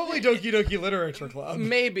probably Doki Doki Literature Club.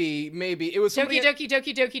 Maybe it was somebody. Doki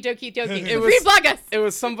doki. It was- Reblog us. It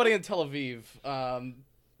was somebody in Tel Aviv.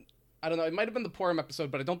 I don't know. It might have been the Purim episode,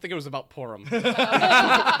 but I don't think it was about Purim.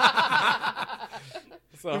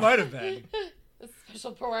 So It might have been. A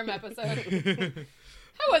special Purim episode.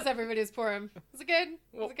 How was everybody's Purim? Was it good?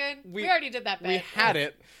 Well, Was it good? we- We already did that bit. we had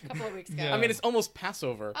it. a couple of weeks ago. Yeah. I mean, it's almost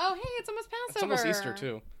Passover. Oh, hey, it's almost Passover. It's almost Easter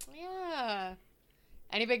too. Yeah.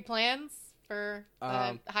 Any big plans for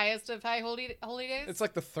the highest of high holy days? It's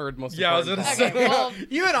like the third most. Yeah, I was important gonna Okay, say. well-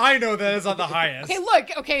 Even I know that it's on the highest. Okay,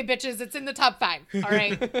 look. Okay, bitches, it's in the top 5. All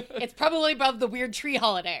right. It's probably above the weird tree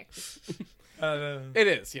holiday. It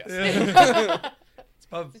is, yes.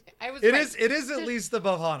 I was It right. is. It is at least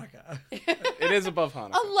above Hanukkah. It is above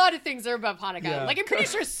Hanukkah. A lot of things are above Hanukkah. Yeah. Like, I'm pretty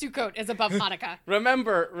sure Sukkot is above Hanukkah.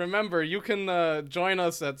 Remember, you can join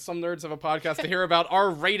us at Some Nerds Have a Podcast to hear about our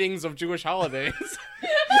ratings of Jewish holidays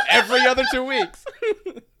every other 2 weeks.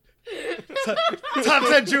 Top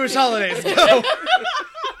 10 Jewish holidays. Go.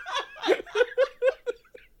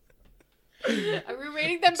 Are we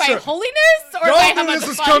rating them by So- holiness or by Y'all how knew much this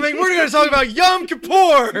was fun? coming. We're going to talk about Yom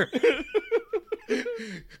Kippur.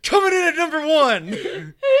 Coming in at number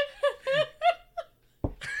 1.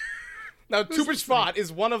 Now, Tu B'Shvat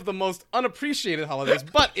is one of the most unappreciated holidays,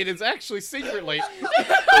 but it is actually secretly.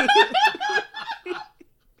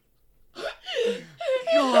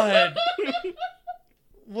 God.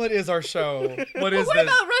 What is our show? What is What this?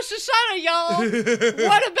 about Rosh Hashanah, y'all?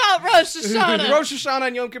 What about Rosh Hashanah? Rosh Hashanah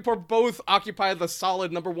and Yom Kippur both occupy the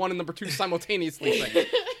solid number 1 and number 2 simultaneously thing.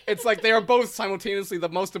 It's like they are both simultaneously the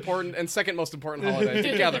most important and second most important holiday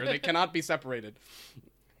together. They cannot be separated.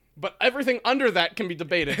 But everything under that can be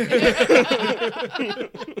debated.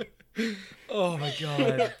 Oh my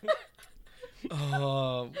God.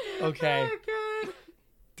 Oh, okay. Oh, God.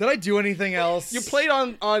 Did I do anything else? You played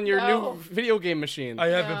on your No. new video game machine. I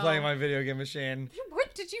have been No. playing my video game machine.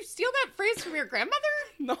 What? Did you steal that phrase from your grandmother?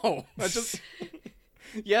 No, I just.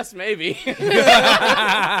 Yes, maybe.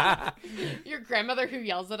 Your grandmother who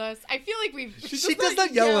yells at us? I feel like we've... She does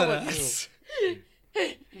not yell at at us.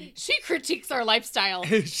 She critiques our lifestyle.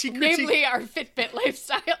 She Namely, our Fitbit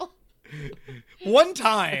lifestyle. One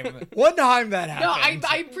time that No, happened.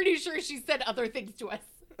 I'm pretty sure she said other things to us.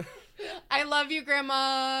 I love you,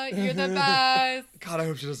 Grandma. You're the best. God, I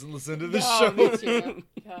hope she doesn't listen to this Oh, show. me too.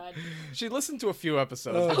 God. She listened to a few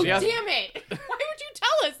episodes. Oh, but Oh, she, has, damn it. Why would you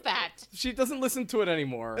tell us that? she doesn't listen to it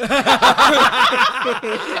anymore.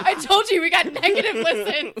 I told you we got negative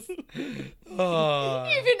listens.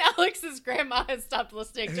 Even Alex's grandma has stopped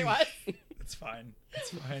listening to us. It's fine.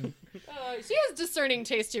 It's fine. She has discerning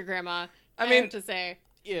taste, your grandma. I mean- have to say.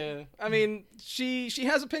 Yeah, I mean, she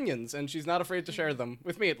has opinions, and she's not afraid to share them,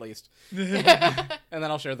 with me at least. And then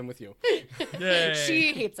I'll share them with you. Yay.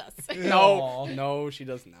 She hates us. No, she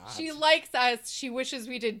does not. She likes us. She wishes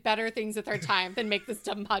we did better things with our time than make this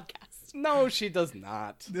dumb podcast. No, she does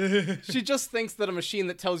not. She just thinks that a machine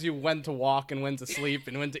that tells you when to walk and when to sleep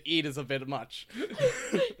and when to eat is a bit much.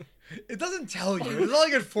 It doesn't tell you. It's not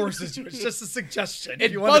like it forces you. It's just a suggestion. If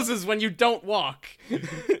It you want to- buzzes when you don't walk.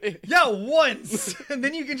 Yeah, once. And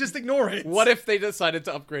then you can just ignore it. What if they decided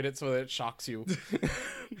to upgrade it so that it shocks you?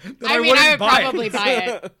 Then I mean, wouldn't I would buy probably it.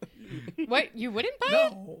 buy it. What? You wouldn't buy it?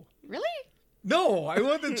 No. Really? No, I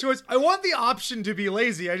want the choice. I want the option to be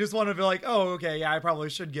lazy. I just want to be like, oh, okay, yeah, I probably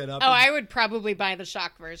should get up. Oh, I would probably buy the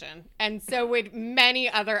shock version. And so would many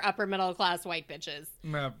other upper middle class white bitches.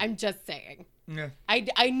 Yeah. I'm just saying. Yeah.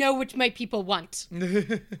 I know what my people want.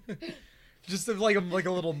 Just like a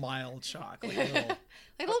little mild shock. Like a little,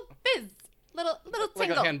 Little fizz. Little Like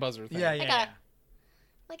tingle. a hand buzzer thing. yeah, yeah.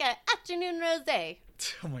 Like a afternoon rosé.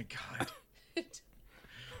 Oh my God.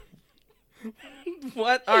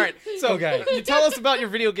 What? All right. So, Okay. you tell us about your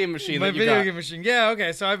video game machine My that you video got. game machine. Yeah,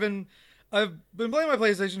 okay. So I've been playing my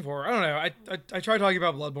PlayStation 4. I don't know. I tried talking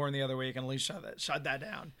about Bloodborne the other week and at least shut that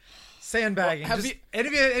down. Sandbagging. Well, have Just you-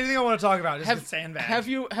 anything I want to talk about, just get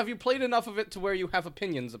sandbagging. Have you played enough of it to where you have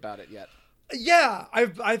opinions about it yet? Yeah,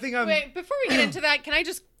 I think I'm. Wait, before we get into that, can I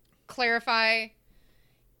just clarify?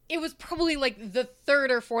 It was probably like the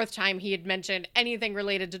third or fourth time he had mentioned anything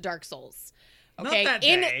related to Dark Souls. Okay, Not that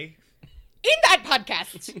in day. that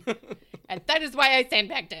podcast, and that is why I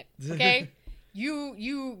sandbagged it. Okay,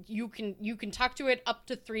 you can talk to it up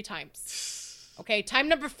to 3 times. Okay, time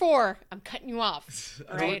number 4. I'm cutting you off.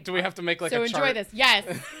 All right. Do we have to make like so a enjoy chart? this. Yes,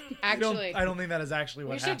 actually. I don't think that is actually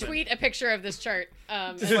what We should happened. tweet a picture of this chart.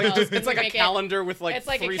 It's like a calendar with like It's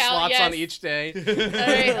like a 3 cal- slots yes. on each day. All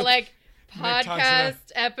right, like Make time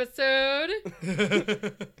podcast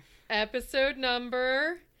episode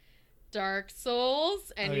number, Dark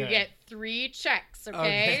Souls, and you Okay. get 3 checks. Okay,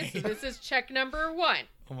 Okay. so this is check number 1.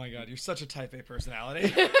 Oh my god, you're such a type A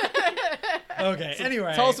personality. Okay,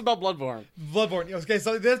 anyway. Tell us about Bloodborne. Bloodborne. Okay,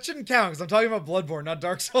 so that shouldn't count because I'm talking about Bloodborne, not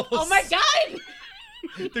Dark Souls. Oh my god!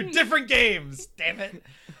 They're different games. Damn it.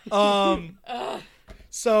 Ugh.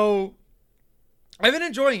 So I've been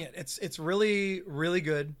enjoying it. It's really really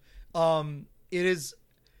good.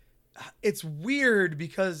 It's weird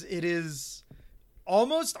because it is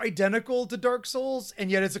almost identical to Dark Souls and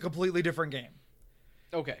yet it's a completely different game.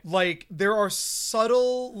 Okay. Like there are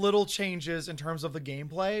subtle little changes in terms of the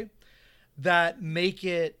gameplay that make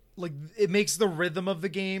it like it makes the rhythm of the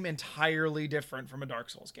game entirely different from a Dark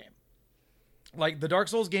Souls game. Like the Dark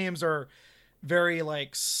Souls games are very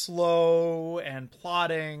like slow and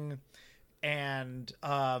plotting and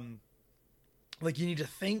like you need to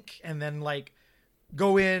think and then like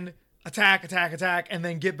go in, attack, and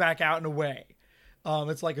then get back out and away.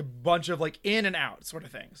 It's like a bunch of like in and out sort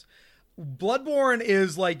of things. Bloodborne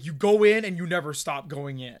is like you go in and you never stop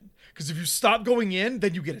going in. Because if you stop going in,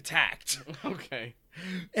 then you get attacked. Okay.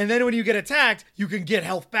 And then when you get attacked, you can get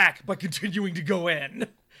health back by continuing to go in.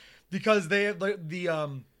 Because the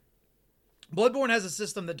Bloodborne has a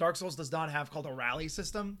system that Dark Souls does not have called a rally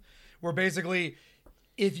system. Where basically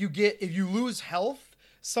if you lose health,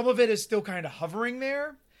 some of it is still kind of hovering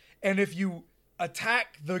there. And if you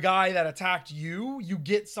attack the guy that attacked you, you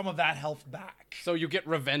get some of that health back. So you get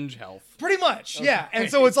revenge health. Pretty much, yeah. And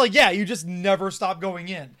so it's like, yeah, you just never stop going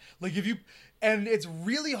in. Like and it's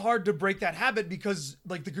really hard to break that habit because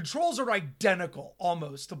like the controls are identical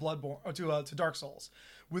almost to Bloodborne or to Dark Souls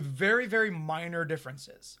with very very minor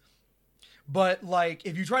differences. But like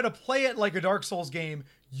if you try to play it like a Dark Souls game,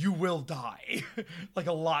 you will die like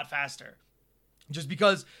a lot faster. Just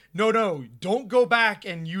because, no, don't go back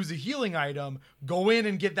and use a healing item. Go in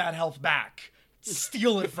and get that health back.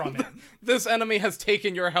 Steal it from him. This enemy has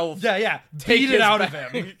taken your health. Yeah. Take Beat it his out back.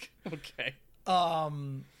 of him. Okay.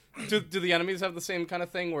 Um, Do the enemies have the same kind of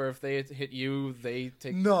thing where if they hit you, they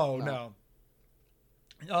take... No.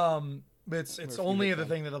 It's if you only hit the them.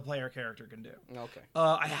 thing that the player character can do. Okay.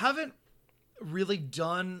 I haven't really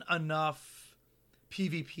done enough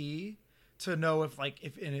PvP to know if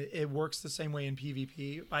it works the same way in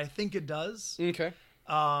PvP. But I think it does. Okay.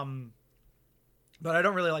 But I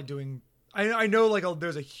don't really like doing. I know like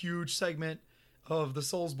there's a huge segment of the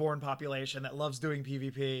Soulsborne population that loves doing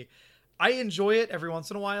PvP. I enjoy it every once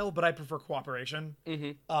in a while, but I prefer cooperation.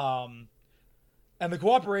 Mm-hmm. And the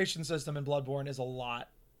cooperation system in Bloodborne is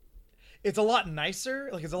it's a lot nicer,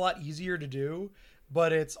 like it's a lot easier to do,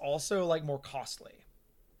 but it's also like more costly.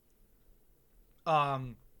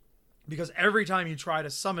 Because every time you try to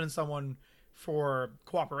summon someone for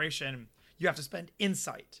cooperation, you have to spend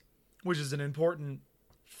insight, which is an important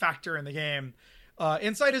factor in the game.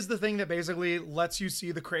 Insight is the thing that basically lets you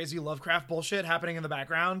see the crazy Lovecraft bullshit happening in the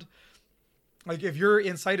background. Like if your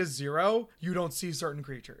insight is 0, you don't see certain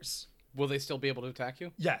creatures. Will they still be able to attack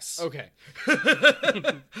you? Yes. Okay.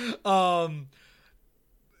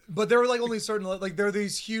 But there are like only certain like there are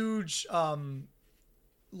these huge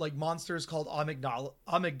like monsters called amygdalas.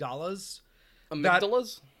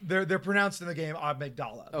 Amygdalas? They're pronounced in the game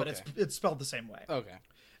amygdala, but Okay. it's spelled the same way. Okay.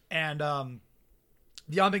 And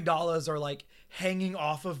the amygdalas are like hanging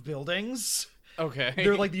off of buildings. Okay.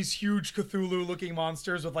 They're like these huge Cthulhu-looking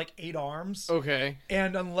monsters with like 8 arms. Okay.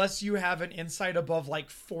 And unless you have an insight above like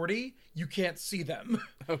 40, you can't see them.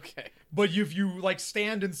 Okay. But if you like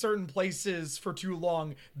stand in certain places for too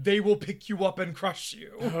long, they will pick you up and crush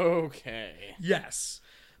you. Okay. Yes.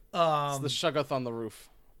 It's the Shuggoth on the roof.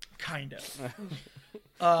 Kind of.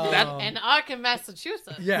 In Arkham,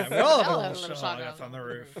 Massachusetts. Yeah, we all have Hell a of a little little shoggoth shotgun. on the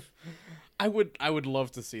roof. I would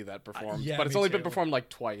love to see that performed, yeah, but it's me only too. been performed like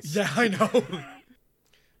twice. Yeah, I know.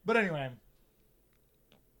 But anyway.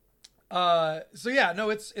 So yeah, no,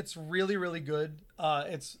 it's really, really good.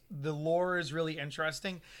 The lore is really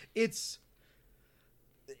interesting. It's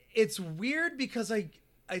weird because I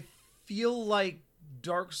feel like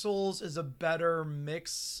Dark Souls is a better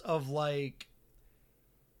mix of like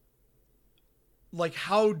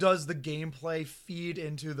how does the gameplay feed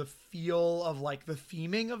into the feel of like the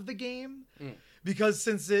theming of the game? Because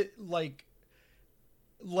since it like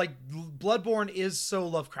Bloodborne is so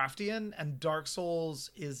Lovecraftian and Dark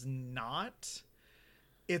Souls is not,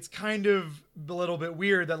 it's kind of a little bit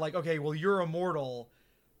weird that like, okay, well, you're immortal.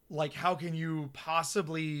 like how can you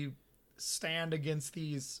possibly stand against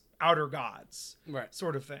these outer gods, Right.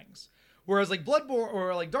 sort of things. Whereas like Bloodborne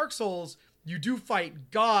or like Dark Souls, you do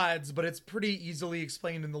fight gods, but it's pretty easily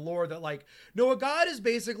explained in the lore that like, no, a god is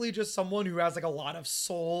basically just someone who has like a lot of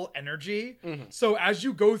soul energy. So as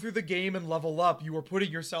you go through the game and level up, you are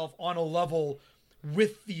putting yourself on a level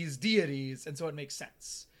with these deities, and so it makes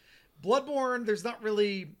sense. Bloodborne, there's not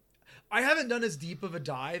really... I haven't done as deep of a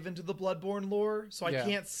dive into the Bloodborne lore, so I Yeah.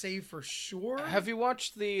 can't say for sure. Have you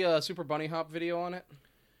watched the Super Bunny Hop video on it?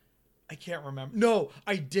 I can't remember. No,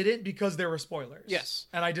 I didn't because there were spoilers. Yes.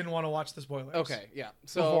 And I didn't want to watch the spoilers. Okay, yeah.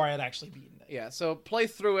 So Before I had actually beaten it. yeah, so play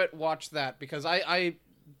through it, watch that, because I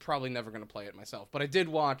probably never going to play it myself, but I did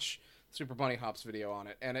watch Super Bunny Hop's video on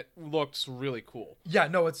it, and it looks really cool. Yeah,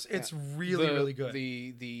 no, it's really, The- really good.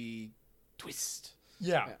 The twist.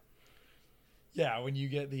 Yeah. Yeah. Yeah, when you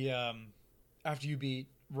get the after you beat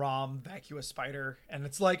Rom, Vacuous Spider, and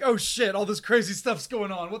it's like, oh shit, all this crazy stuff's going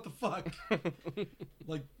on. What the fuck?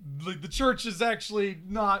 like the church is actually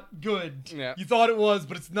not good. Yeah. You thought it was,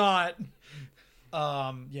 but it's not.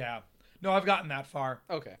 Yeah. No, I've gotten that far.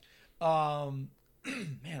 Okay. Man,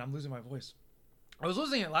 I'm losing my voice. I was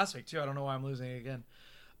losing it last week too. I don't know why I'm losing it again.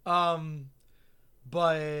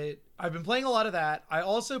 But I've been playing a lot of that. I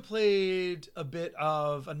also played a bit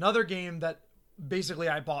of another game that basically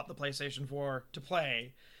I bought the PlayStation 4 to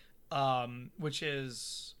play, which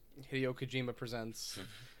is Hideo Kojima presents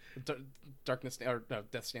Darkness or no,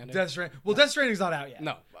 Death Stranding. Death Stranding. Well, Death Stranding's not out yet.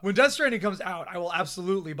 No. When Death Stranding comes out, I will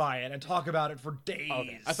absolutely buy it and talk about it for days.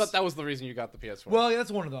 Okay. I thought that was the reason you got the PS4. Well, yeah,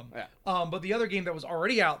 that's one of them. Yeah. But the other game that was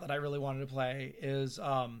already out that I really wanted to play is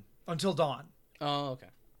Until Dawn. Oh, okay.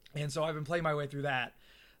 And so I've been playing my way through that.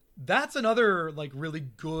 That's another like really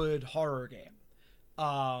good horror game.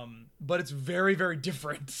 But it's very, very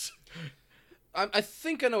different. I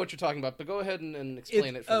think I know what you're talking about, but go ahead and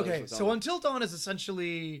explain it. For Okay, those that so don't. Until Dawn is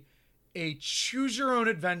essentially a choose your own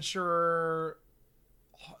adventure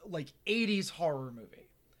like 80s horror movie.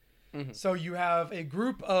 Mhm. So you have a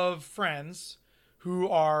group of friends who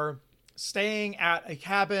are staying at a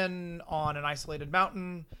cabin on an isolated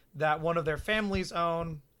mountain that one of their families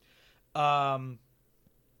own. And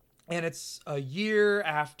it's a year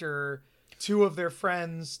after two of their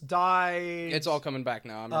friends died. It's all coming back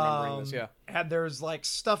now. I'm remembering this. Yeah. And there's like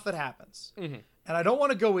stuff that happens. Mhm. And I don't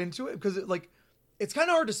want to go into it because it's kind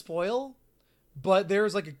of hard to spoil, but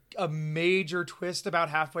there's like a major twist about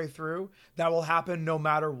halfway through that will happen no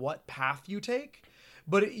matter what path you take.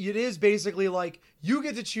 But it is basically like you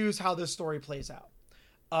get to choose how this story plays out.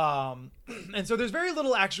 And so there's very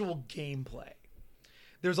little actual gameplay.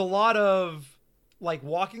 There's a lot of like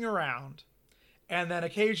walking around, and then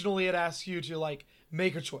occasionally it asks you to like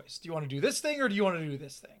make a choice. Do you want to do this thing or do you want to do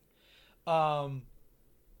this thing?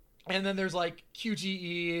 And then there's like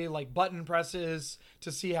QTE, like button presses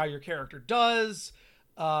to see how your character does.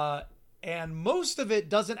 And most of it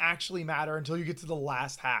doesn't actually matter until you get to the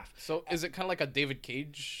last half. So is it kind of like a David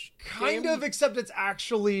Cage? Kind game? of, except it's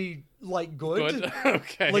actually like good. Good.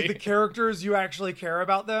 Okay. Like the characters, you actually care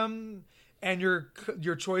about them, and your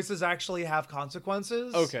choices actually have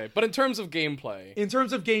consequences. Okay, but in terms of gameplay. In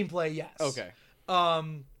terms of gameplay, yes. Okay.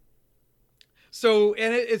 So,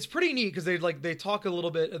 and it's pretty neat because they talk a little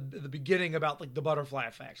bit at the beginning about like the butterfly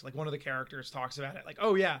effect. Like one of the characters talks about it, like,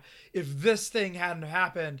 oh yeah, if this thing hadn't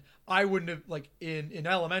happened, I wouldn't have, like in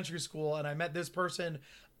elementary school, and I met this person,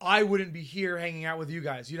 I wouldn't be here hanging out with you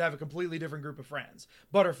guys. You'd have a completely different group of friends.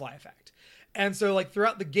 Butterfly effect. And so like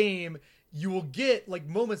throughout the game, you will get like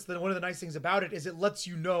moments that one of the nice things about it is it lets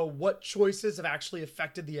you know what choices have actually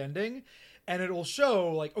affected the ending, and it will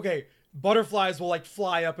show like, okay, butterflies will like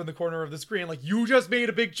fly up in the corner of the screen like you just made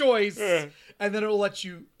a big choice. And then it will let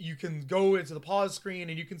you can go into the pause screen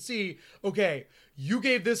and you can see, okay, you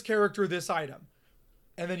gave this character this item,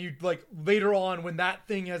 and then you like later on when that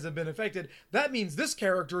thing hasn't been affected, that means this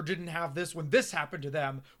character didn't have this when this happened to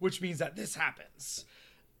them, which means that this happens.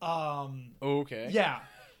 Okay. Yeah,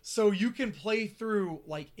 so you can play through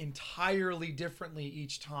like entirely differently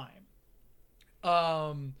each time,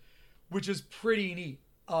 which is pretty neat.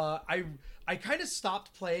 I kind of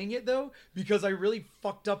stopped playing it though because I really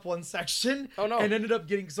fucked up one section. Oh, no. And ended up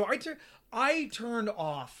getting I turned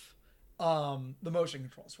off the motion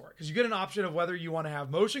controls for it because you get an option of whether you want to have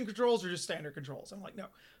motion controls or just standard controls. I'm like, no,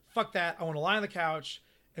 fuck that. I want to lie on the couch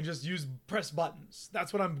and just press buttons.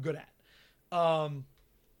 That's what I'm good at.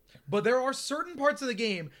 But there are certain parts of the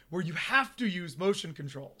game where you have to use motion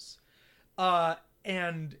controls,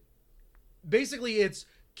 and basically it's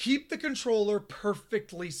keep the controller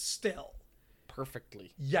perfectly still.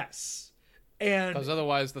 Perfectly. Yes. And Because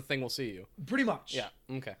otherwise the thing will see you. pretty much. Yeah.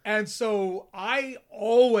 Okay. And so I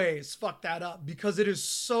always fuck that up because it is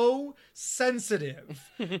so sensitive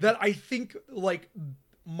that I think like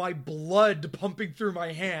my blood pumping through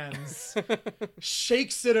my hands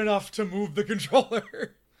shakes it enough to move the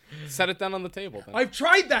controller. Set it down on the table then. I've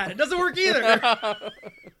tried that. It doesn't work either.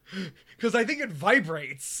 Because I think it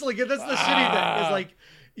vibrates. Like, that's the shitty thing. Is like,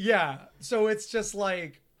 yeah. So it's just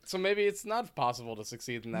like... So maybe it's not possible to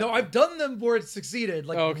succeed in that. No, game. I've done them where it succeeded.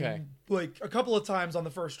 Like, Okay. like a couple of times on the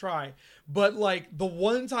first try. But like the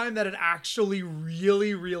one time that it actually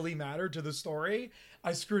really, really mattered to the story,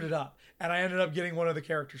 I screwed it up. And I ended up getting one of the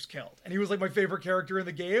characters killed. And he was like my favorite character in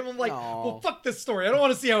the game. I'm like, Aw. well, fuck this story. I don't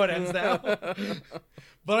want to see how it ends now.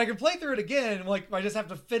 But I can play through it again. Like, I just have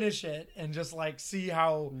to finish it and just like see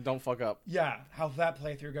how, Don't fuck up. yeah, how that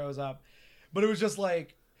playthrough goes up. But it was just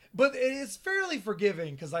like, but it's fairly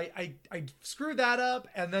forgiving because I screwed that up.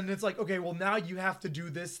 And then it's like, okay, well, now you have to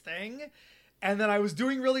do this thing. And then I was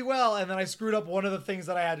doing really well. And then I screwed up one of the things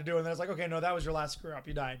that I had to do. And then I was like, okay, no, that was your last screw up.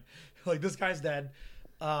 You died. Like, this guy's dead.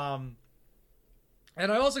 And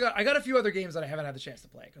I also got a few other games that I haven't had the chance to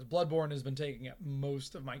play because Bloodborne has been taking up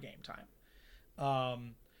most of my game time.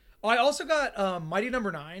 I also got Mighty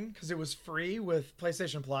Number 9 because it was free with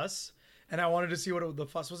PlayStation Plus, and I wanted to see what the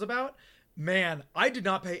fuss was about. Man, I did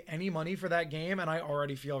not pay any money for that game, and I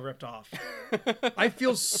already feel ripped off. I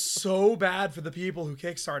feel so bad for the people who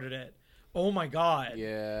kickstarted it. Oh my god.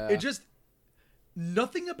 Yeah. It just...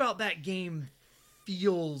 Nothing about that game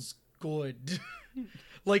feels good.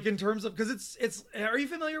 Like, in terms of... Because it's... Are you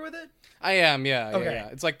familiar with it? I am, yeah. Okay. Yeah.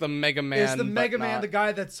 It's like the Mega Man. It's the but Mega Man, not- the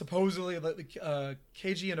guy that's supposedly like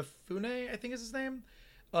Keiji Inafune, I think is his name,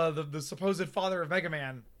 the supposed father of Mega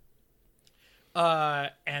Man.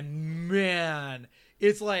 And man,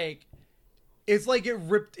 it's like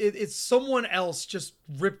it's someone else just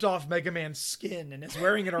ripped off Mega Man's skin and is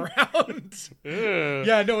wearing it around. Ugh.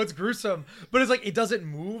 Yeah, no, it's gruesome, but it's like it doesn't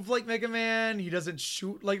move like Mega Man. He doesn't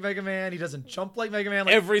shoot like Mega Man. He doesn't jump like Mega Man.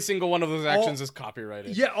 Like, Every single one of those actions is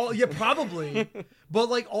copyrighted. yeah, probably. But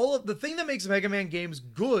like all of the thing that makes Mega Man games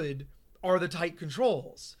good are the tight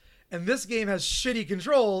controls. And this game has shitty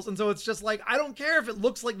controls, and so it's just like I don't care if it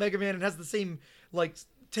looks like Mega Man and has the same like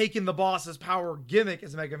taking the boss's power gimmick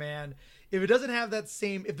as Mega Man. If it doesn't have that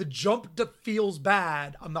same, if the jump feels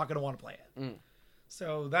bad, I'm not gonna want to play it.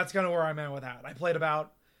 So that's kind of where I'm at with that. I played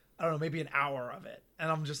about, I don't know, maybe an hour of it, and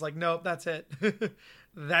I'm just like, nope, that's it.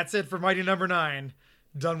 That's it for Mighty Number 9.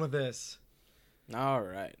 Done with this. All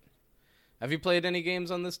right. Have you played any games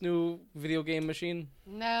on this new video game machine?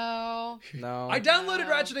 No. No. I downloaded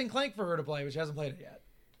Ratchet and Clank for her to play, but she hasn't played it yet.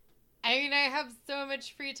 I mean, I have so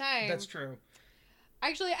much free time. That's true.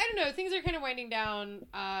 Actually, I don't know. Things are kind of winding down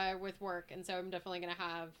with work, and so I'm definitely gonna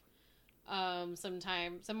have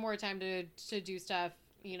some more time to do stuff.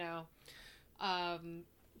 You know, so I'm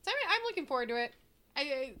looking forward to it.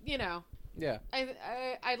 Yeah.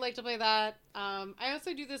 I'd like to play that. I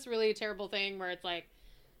also do this really terrible thing where it's like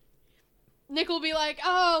Nick will be like,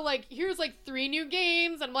 "Oh, like here's like 3 new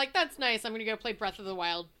games," and I'm like, "That's nice. I'm gonna go play Breath of the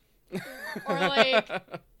Wild," or like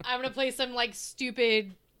I'm gonna play some like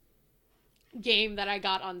stupid game that I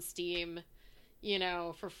got on Steam, you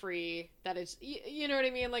know, for free. That is, you know what I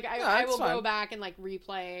mean? Like I will go back and like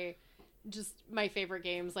replay just my favorite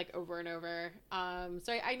games like over and over.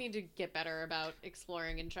 So I need to get better about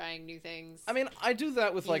exploring and trying new things. I mean, I do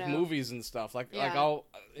that with like You know. movies and stuff. Like Yeah. I'll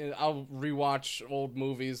rewatch old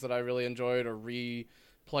movies that I really enjoyed or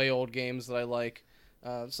replay old games that I like.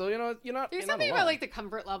 So you're not. There's you're not something alone. about like the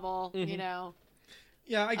comfort level, you know.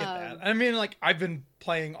 Yeah, I get that. I mean, like, I've been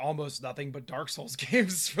playing almost nothing but Dark Souls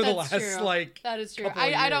games for the That's last, true. like... That is true. couple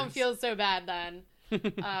of I don't years. feel so bad then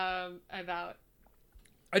about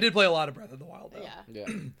I did play a lot of Breath of the Wild, though. yeah.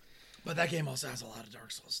 Yeah. But that game also has a lot of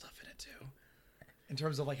Dark Souls stuff in it, too. In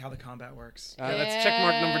terms of, like, how the combat works. That's check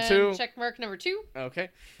mark number 2. Check mark number 2. Okay.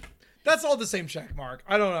 That's all the same check mark.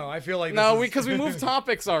 I don't know. I feel like No, this because we moved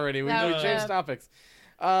topics already. We No, changed yeah. topics.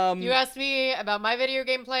 You asked me about my video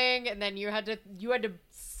game playing, and then you had to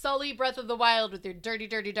sully Breath of the Wild with your dirty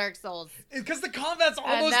Dark Souls. Because the combat's And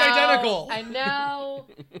almost now- identical. And now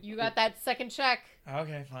you got that second check.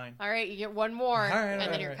 Okay, fine. All right, you get one more, All right, and all then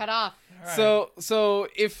right, you're all cut off. All right. So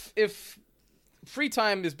if free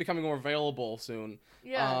time is becoming more available soon,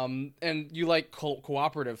 Yeah. and you like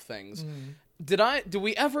cooperative things, Mm-hmm. do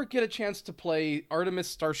we ever get a chance to play Artemis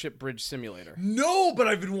Starship Bridge Simulator? No, but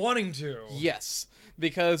I've been wanting to. Yes.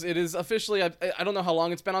 because it is officially. I don't know how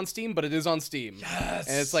long it's been on Steam, but it is on Steam. Yes.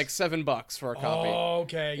 And it's like $7 for a copy. Oh,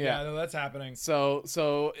 okay. Yeah, Yeah. no, that's happening. So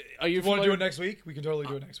are you You want to familiar? do it next week? We can totally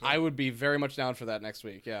do it next week. I would be very much down for that next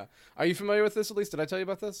week. Yeah. Are you familiar with this? At least, did I tell you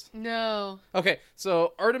about this? No. Okay,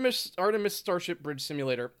 so Artemis Starship Bridge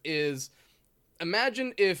Simulator is.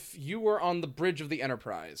 Imagine if you were on the bridge of the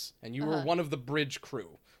Enterprise and you were one of the bridge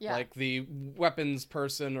crew. Yeah. Like the weapons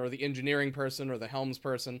person or the engineering person or the helms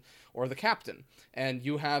person or the captain. And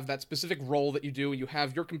you have that specific role that you do. You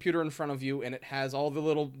have your computer in front of you and it has all the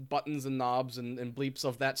little buttons and knobs and bleeps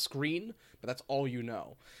of that screen, but that's all you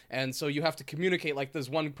know. And so you have to communicate, like there's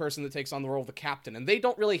one person that takes on the role of the captain and they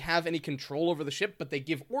don't really have any control over the ship, but they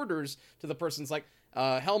give orders to the person's like,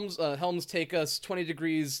 helms take us 20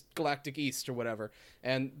 degrees galactic east or whatever,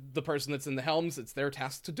 and the person that's in the helms, it's their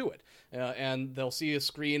task to do it, and they'll see a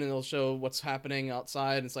screen and they'll show what's happening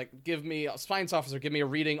outside, and it's like, science officer, give me a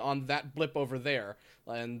reading on that blip over there,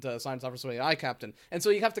 and science officer will say, aye, captain. And so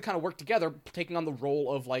you have to kind of work together, taking on the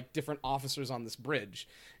role of like different officers on this bridge.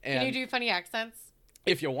 And Can you do funny accents?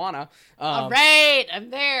 if you wanna. All right, I'm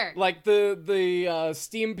there. Like the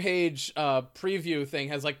Steam page preview thing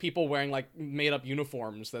has like people wearing like made up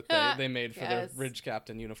uniforms that they made for their Yes. bridge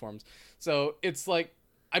captain uniforms. So it's like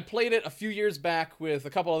I played it a few years back with a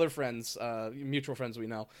couple other friends, mutual friends we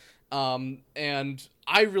know, and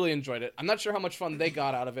I really enjoyed it. I'm not sure how much fun they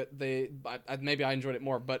got out of it. Maybe I enjoyed it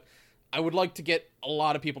more, but I would like to get a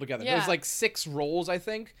lot of people together. Yeah. There's like 6 roles, I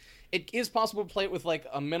think. It is possible to play it with like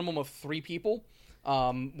a minimum of 3 people.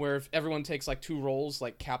 Where if everyone takes like 2 roles,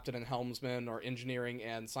 like captain and helmsman, or engineering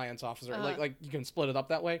and science officer, like you can split it up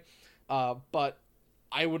that way. But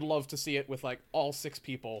I would love to see it with like all 6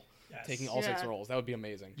 people taking all 6 Yeah. roles. That would be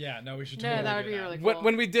amazing. Yeah, no, we should No, totally that would do be really cool.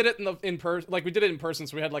 When we did it in person, like we did it in person,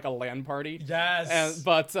 so we had like a LAN party. Yes.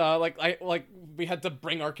 But we had to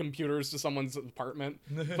bring our computers to someone's apartment.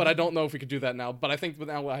 But I don't know if we could do that now. But I think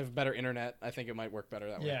now I have better internet. I think it might work better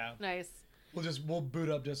that way. Yeah. Nice. We'll boot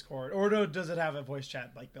up Discord. Or no, does it have a voice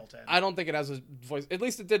chat like built in? I don't think it has a voice. At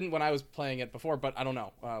least it didn't when I was playing it before. But I don't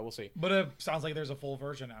know. We'll see. But it sounds like there's a full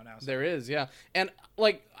version out now. So. There is, yeah, and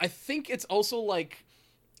like I think it's also like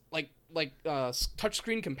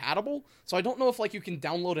touchscreen compatible. So I don't know if like you can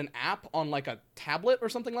download an app on like a tablet or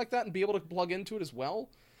something like that and be able to plug into it as well.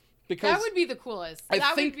 Because That would be the coolest. I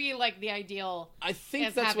That think- would be like the ideal. I think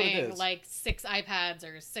As that's what having it is. like 6 iPads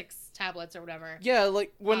or 6 tablets or whatever. Yeah,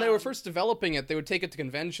 like when they were Um, first developing it, they would take it to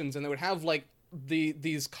conventions and they would have like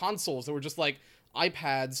these consoles that were just like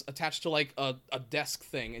iPads attached to like a desk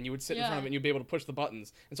thing, and you would sit in front of Yeah. it and you'd be able to push the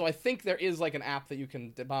buttons. And so I think there is like an app that you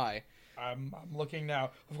can buy. I'm looking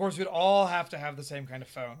now. Of course, we'd all have to have the same kind of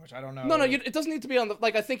phone, which I don't know. No, it doesn't need to be on the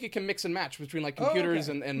like. I think it can mix and match between like Oh, computers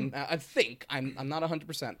okay. and I think I'm not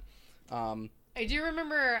 100%. I do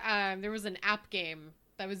remember there was an app game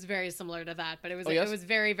that was very similar to that, but it was Oh, yes? it was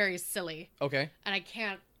very, very silly, Okay. and I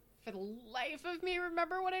can't for the life of me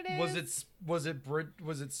remember what it is. Was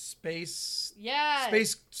it space Yeah.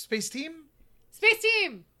 space team? Space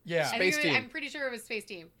Team. Yeah. I think Space Team. I'm pretty sure it was Space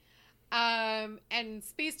Team. And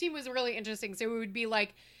Space Team was really interesting. So it would be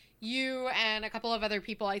like you and a couple of other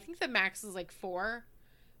people. I think the max is like 4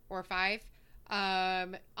 or 5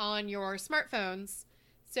 on your smartphones.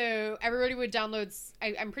 So everybody would download.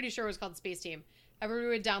 I'm pretty sure it was called Space Team. Everybody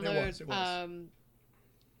would download It was.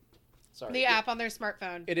 Sorry. the app on their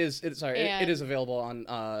smartphone. It is. Sorry. It And- is available on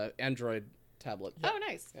Android tablet. Oh,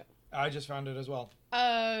 nice. Yeah. I just found it as well.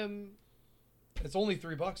 It's only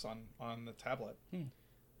 $3 on the tablet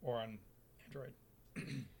or on Android.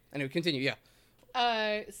 Anyway, continue. Yeah.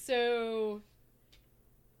 So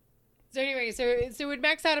anyway, so it would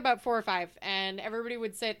max out about 4 or 5, and everybody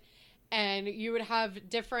would sit, and you would have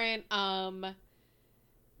different.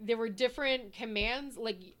 There were different commands.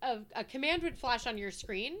 Like a command would flash on your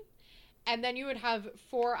screen, and then you would have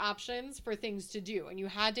 4 options for things to do, and you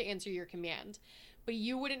had to answer your command. But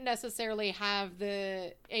you wouldn't necessarily have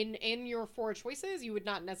in your 4 choices, you would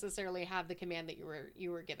not necessarily have the command that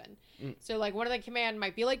you were given. So like one of the command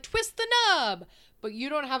might be like twist the knob, but you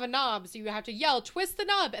don't have a knob, so you have to yell twist the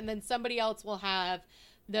knob, and then somebody else will have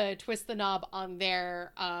the twist the knob on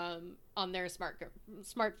their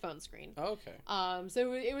smartphone screen. Okay.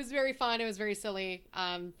 So it was very fun. It was very silly,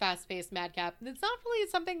 fast-paced madcap. It's not really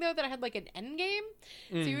something though that had like an end game.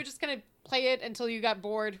 So you would just kind of play it until you got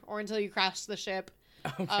bored or until you crashed the ship,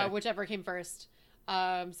 Okay. whichever came first.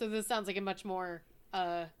 So this sounds like a much more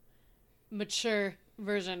mature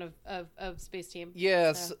version of Space Team.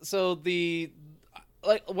 Yes. So the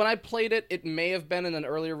like when I played it, it may have been in an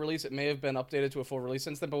earlier release. It may have been updated to a full release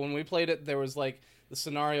since then. But when we played it, there was like the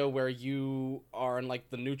scenario where you are in like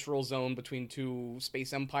the neutral zone between two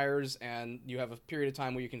space empires, and you have a period of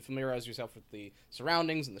time where you can familiarize yourself with the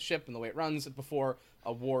surroundings and the ship and the way it runs before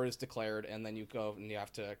a war is declared, and then you go and you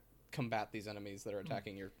have to combat these enemies that are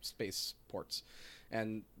attacking your space ports.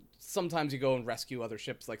 And sometimes you go and rescue other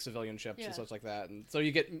ships, like civilian ships and such like that. And so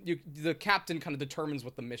the captain kind of determines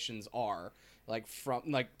what the missions are. Like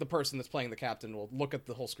the person that's playing the captain will look at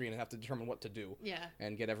the whole screen and have to determine what to do. Yeah.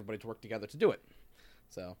 And get everybody to work together to do it.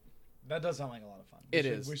 So That does sound like a lot of fun.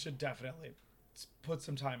 We should definitely put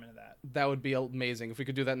some time into that. That would be amazing if we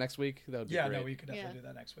could do that next week. That would be great. No, we could definitely do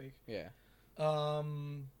that next week. Yeah.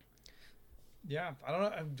 Yeah, I don't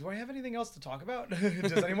know. Do I have anything else to talk about?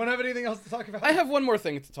 Does anyone have anything else to talk about? I have one more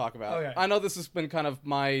thing to talk about. Okay. I know this has been kind of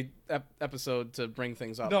my episode to bring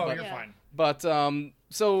things up. No, but, you're fine. But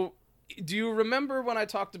so do you remember when I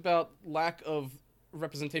talked about lack of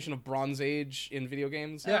representation of Bronze Age in video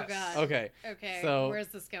games? Yes. Oh god. Okay. So where's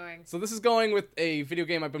this going? So this is going with a video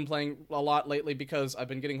game I've been playing a lot lately because I've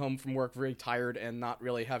been getting home from work very tired and not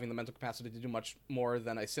really having the mental capacity to do much more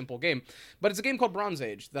than a simple game. But it's a game called Bronze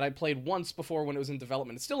Age that I played once before when it was in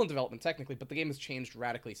development. It's still in development technically, but the game has changed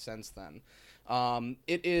radically since then.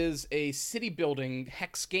 It is a city building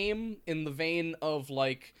hex game in the vein of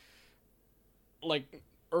like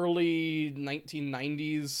early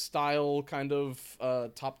 1990s style kind of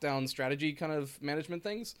top-down strategy kind of management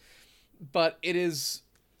things. But it is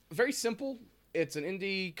very simple. It's an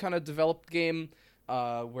indie kind of developed game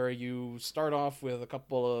where you start off with a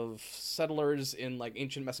couple of settlers in like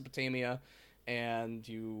ancient Mesopotamia, and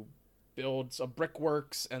you build a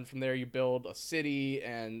brickworks, and from there you build a city,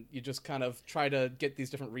 and you just kind of try to get these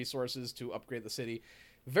different resources to upgrade the city.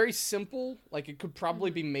 Very simple. Like, it could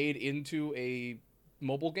probably be made into a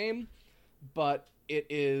mobile game, but it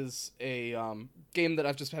is a game that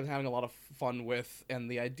I've just been having a lot of fun with, and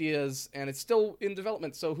the ideas, and it's still in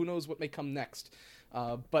development, so who knows what may come next.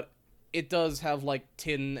 But it does have like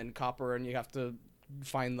tin and copper, and you have to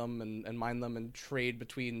find them and mine them and trade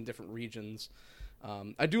between different regions.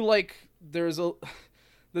 I do like there's a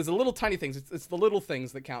little tiny things. It's the little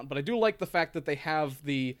things that count, but I do like the fact that they have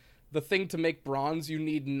the thing to make bronze. You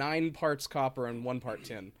need 9 parts copper and 1 part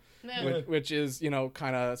tin. Which is,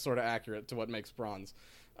 kind of sort of accurate to what makes bronze.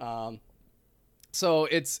 So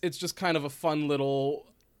it's just kind of a fun little,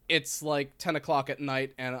 it's like 10 o'clock at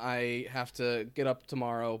night and I have to get up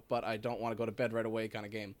tomorrow, but I don't want to go to bed right away kind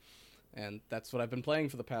of game. And that's what I've been playing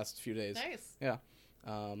for the past few days. Nice. Yeah.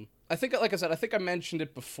 I think, like I said, I think I mentioned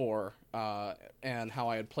it before, and how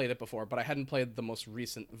I had played it before, but I hadn't played the most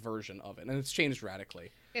recent version of it, and it's changed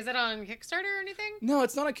radically. Is it on Kickstarter or anything? No,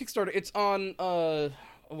 it's not on Kickstarter. It's on,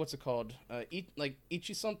 what's it called?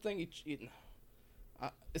 Ichi something?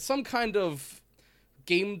 It's some kind of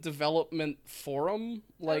game development forum,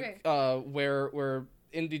 like, where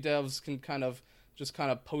indie devs can kind of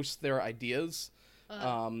post their ideas.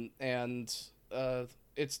 And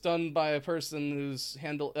it's done by a person who's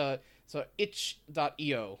so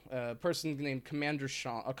itch.io, a person named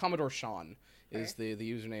Commodore Sean is the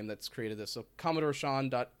username that's created this. So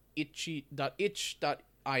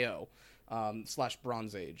commodoresean.itch.io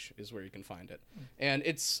 /Bronze Age is where you can find it. And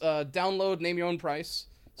it's download, name your own price.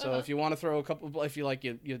 So if you want to throw a couple, if you like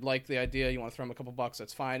you like the idea, you want to throw them a couple bucks,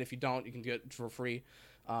 that's fine. If you don't, you can get it for free.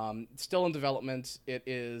 It's still in development. It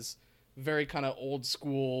is very kind of old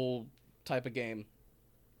school type of game,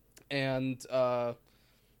 and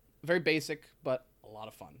very basic, but a lot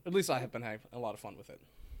of fun. At least I have been having a lot of fun with it.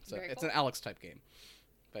 So Very it's cool. an Alex type game.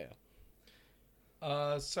 But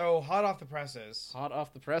yeah. So hot off the presses. Hot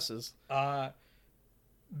off the presses.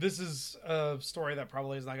 This is a story that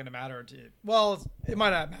probably is not going to matter to. Well, it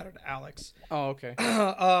might not matter to Alex. Oh, okay.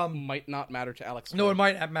 Might not matter to Alex. No, it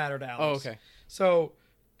might matter to Alex. Oh, okay. So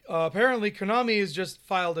apparently, Konami has just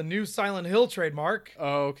filed a new Silent Hill trademark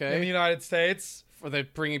Oh, okay. in the United States. Are they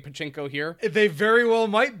bringing Pachinko here? They very well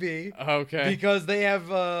might be. Okay. Because they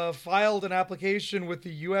have filed an application with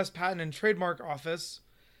the U.S. Patent and Trademark Office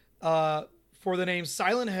for the name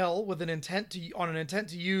Silent Hill with an intent to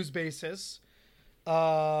use basis.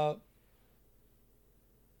 The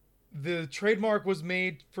trademark was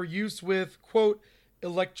made for use with, quote,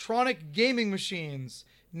 electronic gaming machines,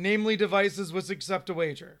 namely devices which accept a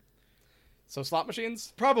wager. So slot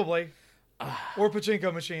machines? Probably. Or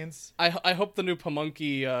pachinko machines. I hope the new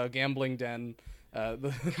Pamunky gambling den,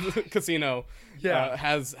 the casino,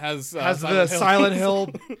 has the Silent Hill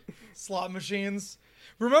slot machines.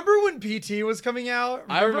 Remember when PT was coming out?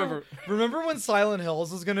 I remember. Remember when Silent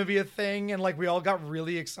Hills was going to be a thing and like we all got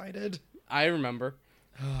really excited? I remember.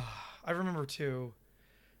 I remember too.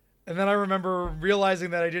 And then I remember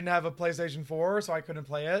realizing that I didn't have a PlayStation 4, so I couldn't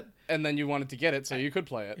play it. And then you wanted to get it so you could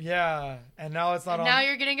play it. Yeah, and now it's not And on. now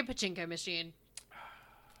you're getting a pachinko machine.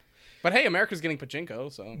 But hey, America's getting pachinko,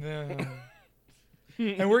 so Yeah.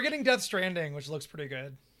 And we're getting Death Stranding, which looks pretty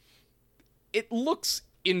good. it looks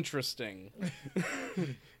interesting.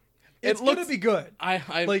 It's looks- gonna be good.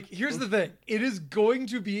 I Like, here's the thing: it is going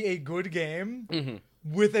to be a good game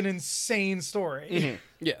with an insane story.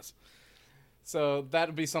 yes. So that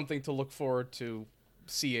would be something to look forward to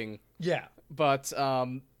seeing. Yeah, But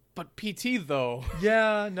PT though,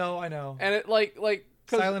 yeah, no, I know. and it like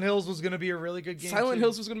 'cause Silent Hills was gonna be a really good game. Silent too.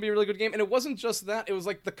 Hills was going to be a really good game, and it wasn't just that. It was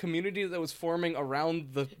like the community that was forming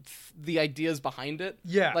around the ideas behind it.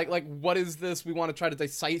 Yeah. Like what is this? We want to try to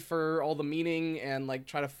decipher all the meaning and like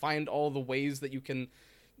try to find all the ways that you can,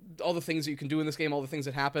 all the things that you can do in this game, all the things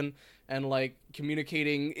that happen, and like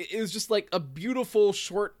communicating. It was just like a beautiful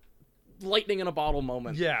short lightning in a bottle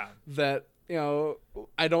moment. Yeah, That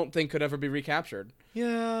I don't think could ever be recaptured.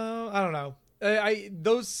 yeah. I don't know. I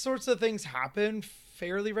those sorts of things happen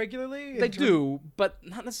fairly regularly. They do, but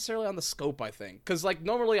not necessarily on the scope. I think because like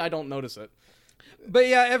normally I don't notice it. But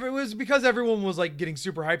yeah, it was because everyone was like getting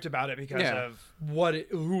super hyped about it because Yeah. of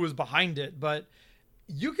who was behind it. But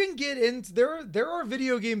you can get into there are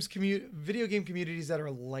video game communities that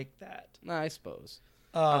are like that. I suppose.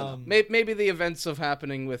 I don't know. Maybe the events of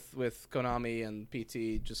happening with Konami and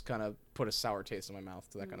PT just kind of put a sour taste in my mouth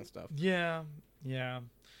to that kind of stuff. Yeah, yeah.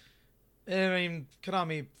 I mean,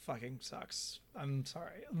 Konami fucking sucks. I'm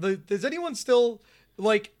sorry. Does anyone still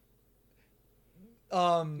like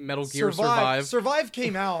Metal Gear Survive. Survive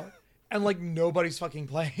came out and like nobody's fucking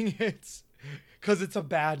playing it because it's a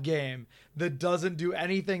bad game that doesn't do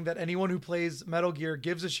anything that anyone who plays Metal Gear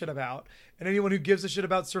gives a shit about, and anyone who gives a shit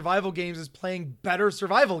about survival games is playing better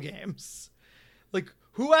survival games. Like,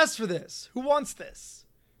 who asked for this? Who wants this?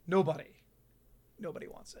 Nobody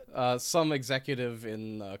wants it. Some executive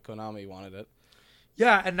in Konami wanted it.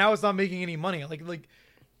 Yeah, and now it's not making any money. Like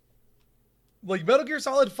Metal Gear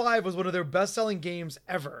Solid 5 was one of their best-selling games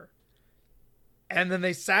ever. And then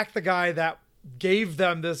they sacked the guy that gave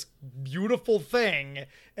them this beautiful thing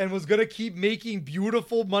and was going to keep making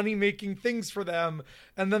beautiful money-making things for them.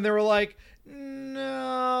 And then they were like,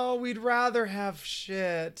 "No, we'd rather have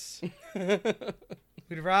shit.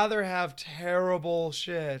 We'd rather have terrible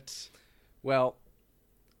shit." Well,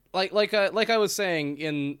 like I was saying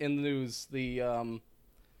in the news,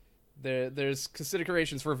 there's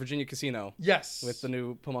considerations for Virginia Casino Yes. with the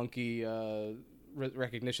new Pamunky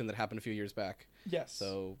recognition that happened a few years back. Yes.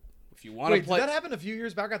 So if you want to Wait, play, did that happen a few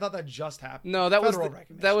years back? I thought that just happened. no, that Federal was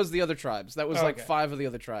recognition. that was the other tribes. That was Oh, like okay. 5 of the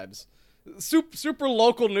other tribes. Super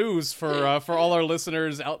local news for all our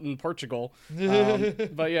listeners out in Portugal.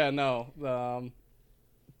 But yeah, no.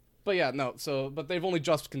 But they've only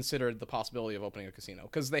just considered the possibility of opening a casino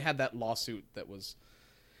because they had that lawsuit that was.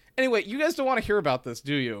 Anyway, you guys don't want to hear about this,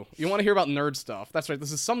 do you? You want to hear about nerd stuff. That's right.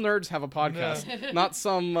 This is Some Nerds Have a Podcast, not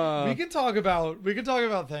some. We can talk about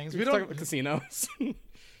things. We talk don't. about casinos.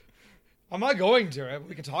 I'm not going to it.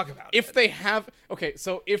 We can talk about If it. they have, okay,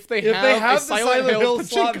 so if they If have, they have a the Silent Silent Hill Hill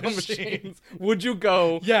slot pachinko machine. machines, would you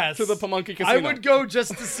go Yes. to the Pamunky Casino? I would go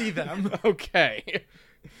just to see them. Okay.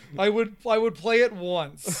 I would play it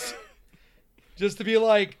once. Just to be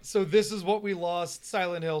like, so this is what we lost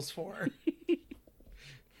Silent Hills for.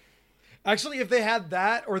 Actually, if they had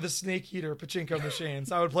that or the Snake Eater pachinko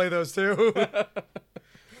machines, I would play those too.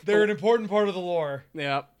 They're an important part of the lore.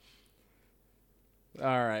 Yeah.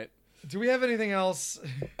 All right. Do we have anything else?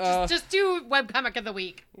 Just do webcomic of the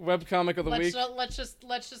week. Webcomic of the week.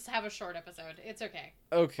 Let's just have a short episode. It's okay.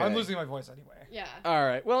 Okay. I'm losing my voice anyway. Yeah. All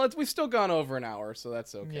right. Well, we've still gone over an hour, so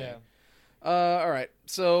that's okay. Yeah. All right.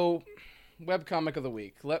 So, webcomic of the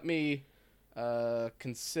week. Let me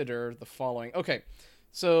consider the following. Okay.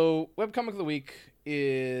 So, webcomic of the week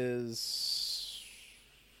is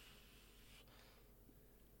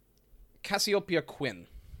Cassiopeia Quinn.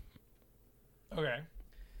 Okay.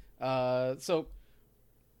 So,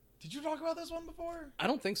 Did you talk about this one before? I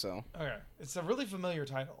don't think so. Okay. It's a really familiar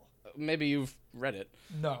title. Maybe you've read it.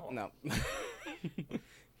 No. No.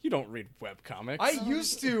 You don't read webcomics. I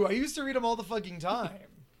used to read them all the fucking time.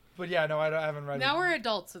 But yeah, no, I haven't read Now them. we're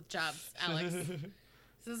adults with jobs, Alex.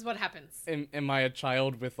 This is what happens. Am I a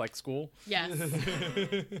child with like school? Yes.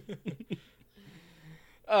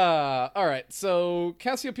 All right. So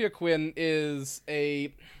Cassiopeia Quinn is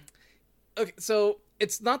a. Okay, so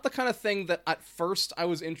it's not the kind of thing that at first I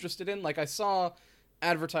was interested in. Like I saw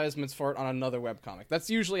advertisements for it on another webcomic. That's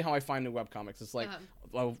usually how I find new webcomics. It's like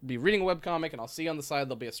I'll be reading a webcomic and I'll see on the side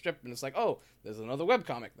there'll be a strip and it's like, oh, there's another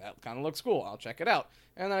webcomic that kind of looks cool. I'll check it out.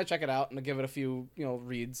 And then I check it out and I give it a few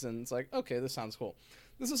reads and it's like, okay, this sounds cool.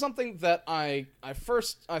 This is something that I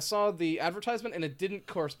saw the advertisement and it didn't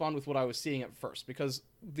correspond with what I was seeing at first, because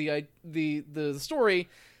the story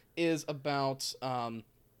is about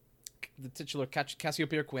the titular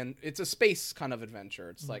Cassiopeia Quinn. It's a space kind of adventure.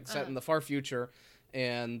 It's like set in the far future,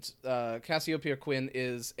 and Cassiopeia Quinn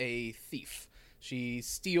is a thief. She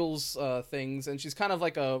steals things, and she's kind of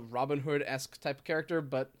like a Robin Hood-esque type of character,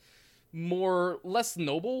 but less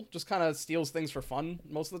noble. Just kind of steals things for fun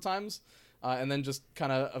most of the times, and then just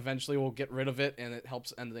kind of eventually will get rid of it, and it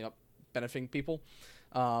helps ending up benefiting people.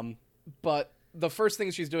 But the first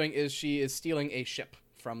thing she's doing is she is stealing a ship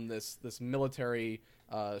from this military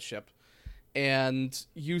ship. And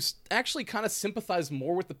you actually kind of sympathize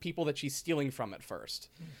more with the people that she's stealing from at first.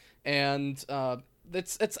 And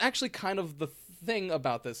it's actually kind of the thing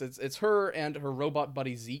about this. It's her and her robot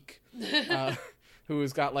buddy Zeke,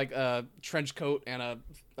 who's got like a trench coat and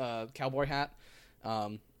a cowboy hat.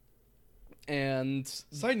 And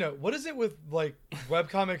side note, what is it with like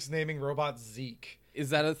webcomics naming robots Zeke? Is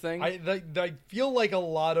that a thing? I feel like a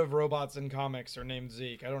lot of robots in comics are named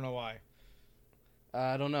Zeke. I don't know why.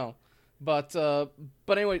 I don't know. But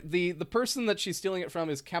anyway, the person that she's stealing it from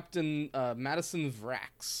is Captain Madison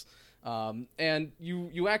Vrax. And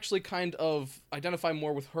you actually kind of identify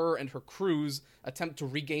more with her and her crew's attempt to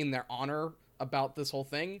regain their honor about this whole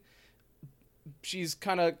thing. She's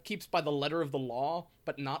kind of keeps by the letter of the law,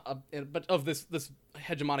 but but of this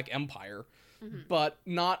hegemonic empire, but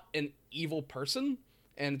not an evil person,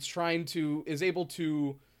 and is able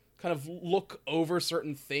to kind of look over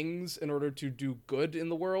certain things in order to do good in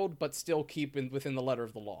the world, but still keep within the letter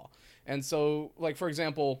of the law. And so, like, for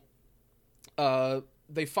example,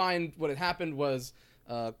 they find what had happened was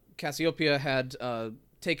Cassiopeia had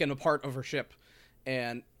taken a part of her ship,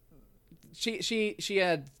 and she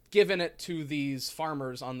had given it to these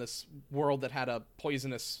farmers on this world that had a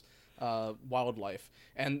poisonous wildlife.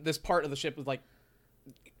 And this part of the ship was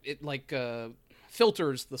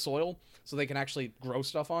filters the soil so they can actually grow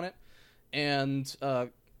stuff on it. And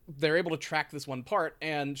they're able to track this one part,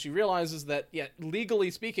 and she realizes that,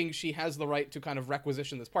 legally speaking, she has the right to kind of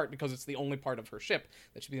requisition this part because it's the only part of her ship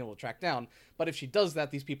that she's been able to track down. But if she does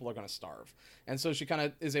that, these people are going to starve. And so she kind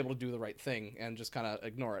of is able to do the right thing and just kind of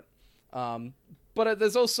ignore it. But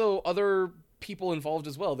there's also other people involved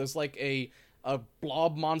as well. There's like a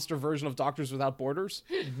blob monster version of Doctors Without Borders,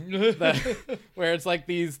 where it's like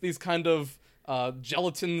these kind of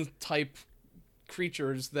gelatin type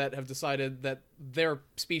creatures that have decided that their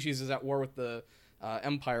species is at war with the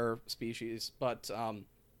Empire species, but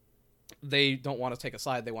they don't want to take a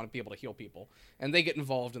side. They want to be able to heal people, and they get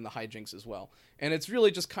involved in the hijinks as well. And it's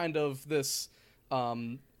really just kind of this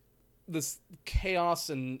chaos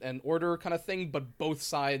and order kind of thing, but both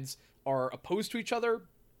sides are opposed to each other,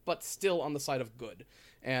 but still on the side of good.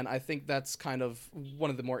 And I think that's kind of one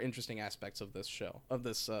of the more interesting aspects of this show, of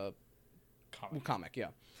this comic, yeah.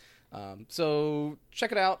 So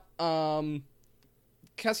check it out.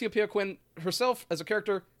 Cassiopeia Quinn herself as a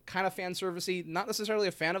character, kind of fan servicey. Not necessarily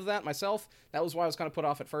a fan of that myself. That was why I was kind of put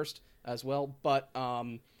off at first as well. But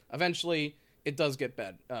eventually it does get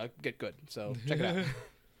good. So check it out.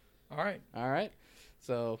 All right.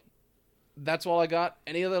 So that's all I got.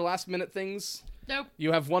 Any other last minute things? Nope.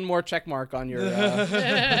 You have one more check mark on your.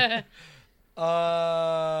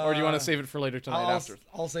 Or do you want to save it for later tonight?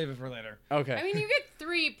 I'll save it for later. Okay. I mean, you get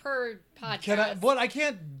 3 per podcast.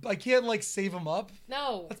 I can't like save them up.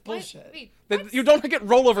 No. That's bullshit. Wait, you don't get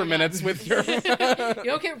rollover minutes with your. You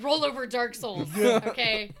don't get rollover Dark Souls.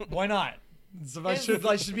 Okay. Why not? So I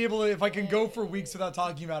should be able to, if I can go for weeks without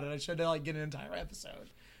talking about it, I should like get an entire episode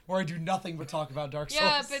where I do nothing but talk about Dark Souls.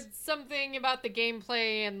 Yeah, but something about the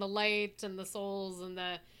gameplay and the light and the souls and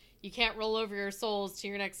you can't roll over your souls to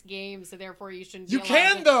your next game, so therefore you shouldn't be You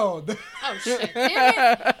can, though! Oh, shit.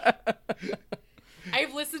 Damn it!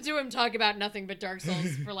 I've listened to him talk about nothing but Dark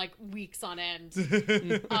Souls for, like, weeks on end.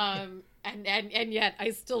 And yet,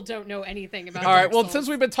 I still don't know anything about Dark Souls. All right, well, since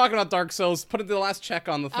we've been talking about Dark Souls, put the last check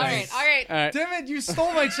on the thing. All right. Damn it, you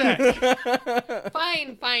stole my check!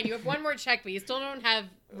 Fine. You have one more check, but you still don't have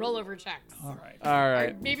rollover checks. All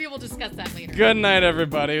right. Or maybe we'll discuss that later. Good night,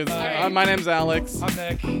 everybody. Right. My name's Alex. I'm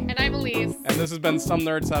Nick. And I'm Elise. And this has been Some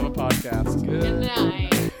Nerds Have a Podcast. Good night.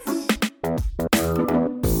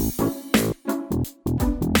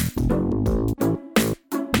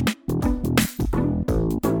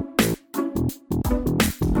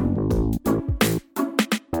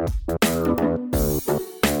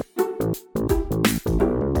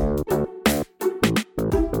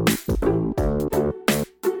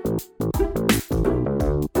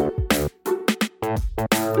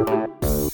 Bye.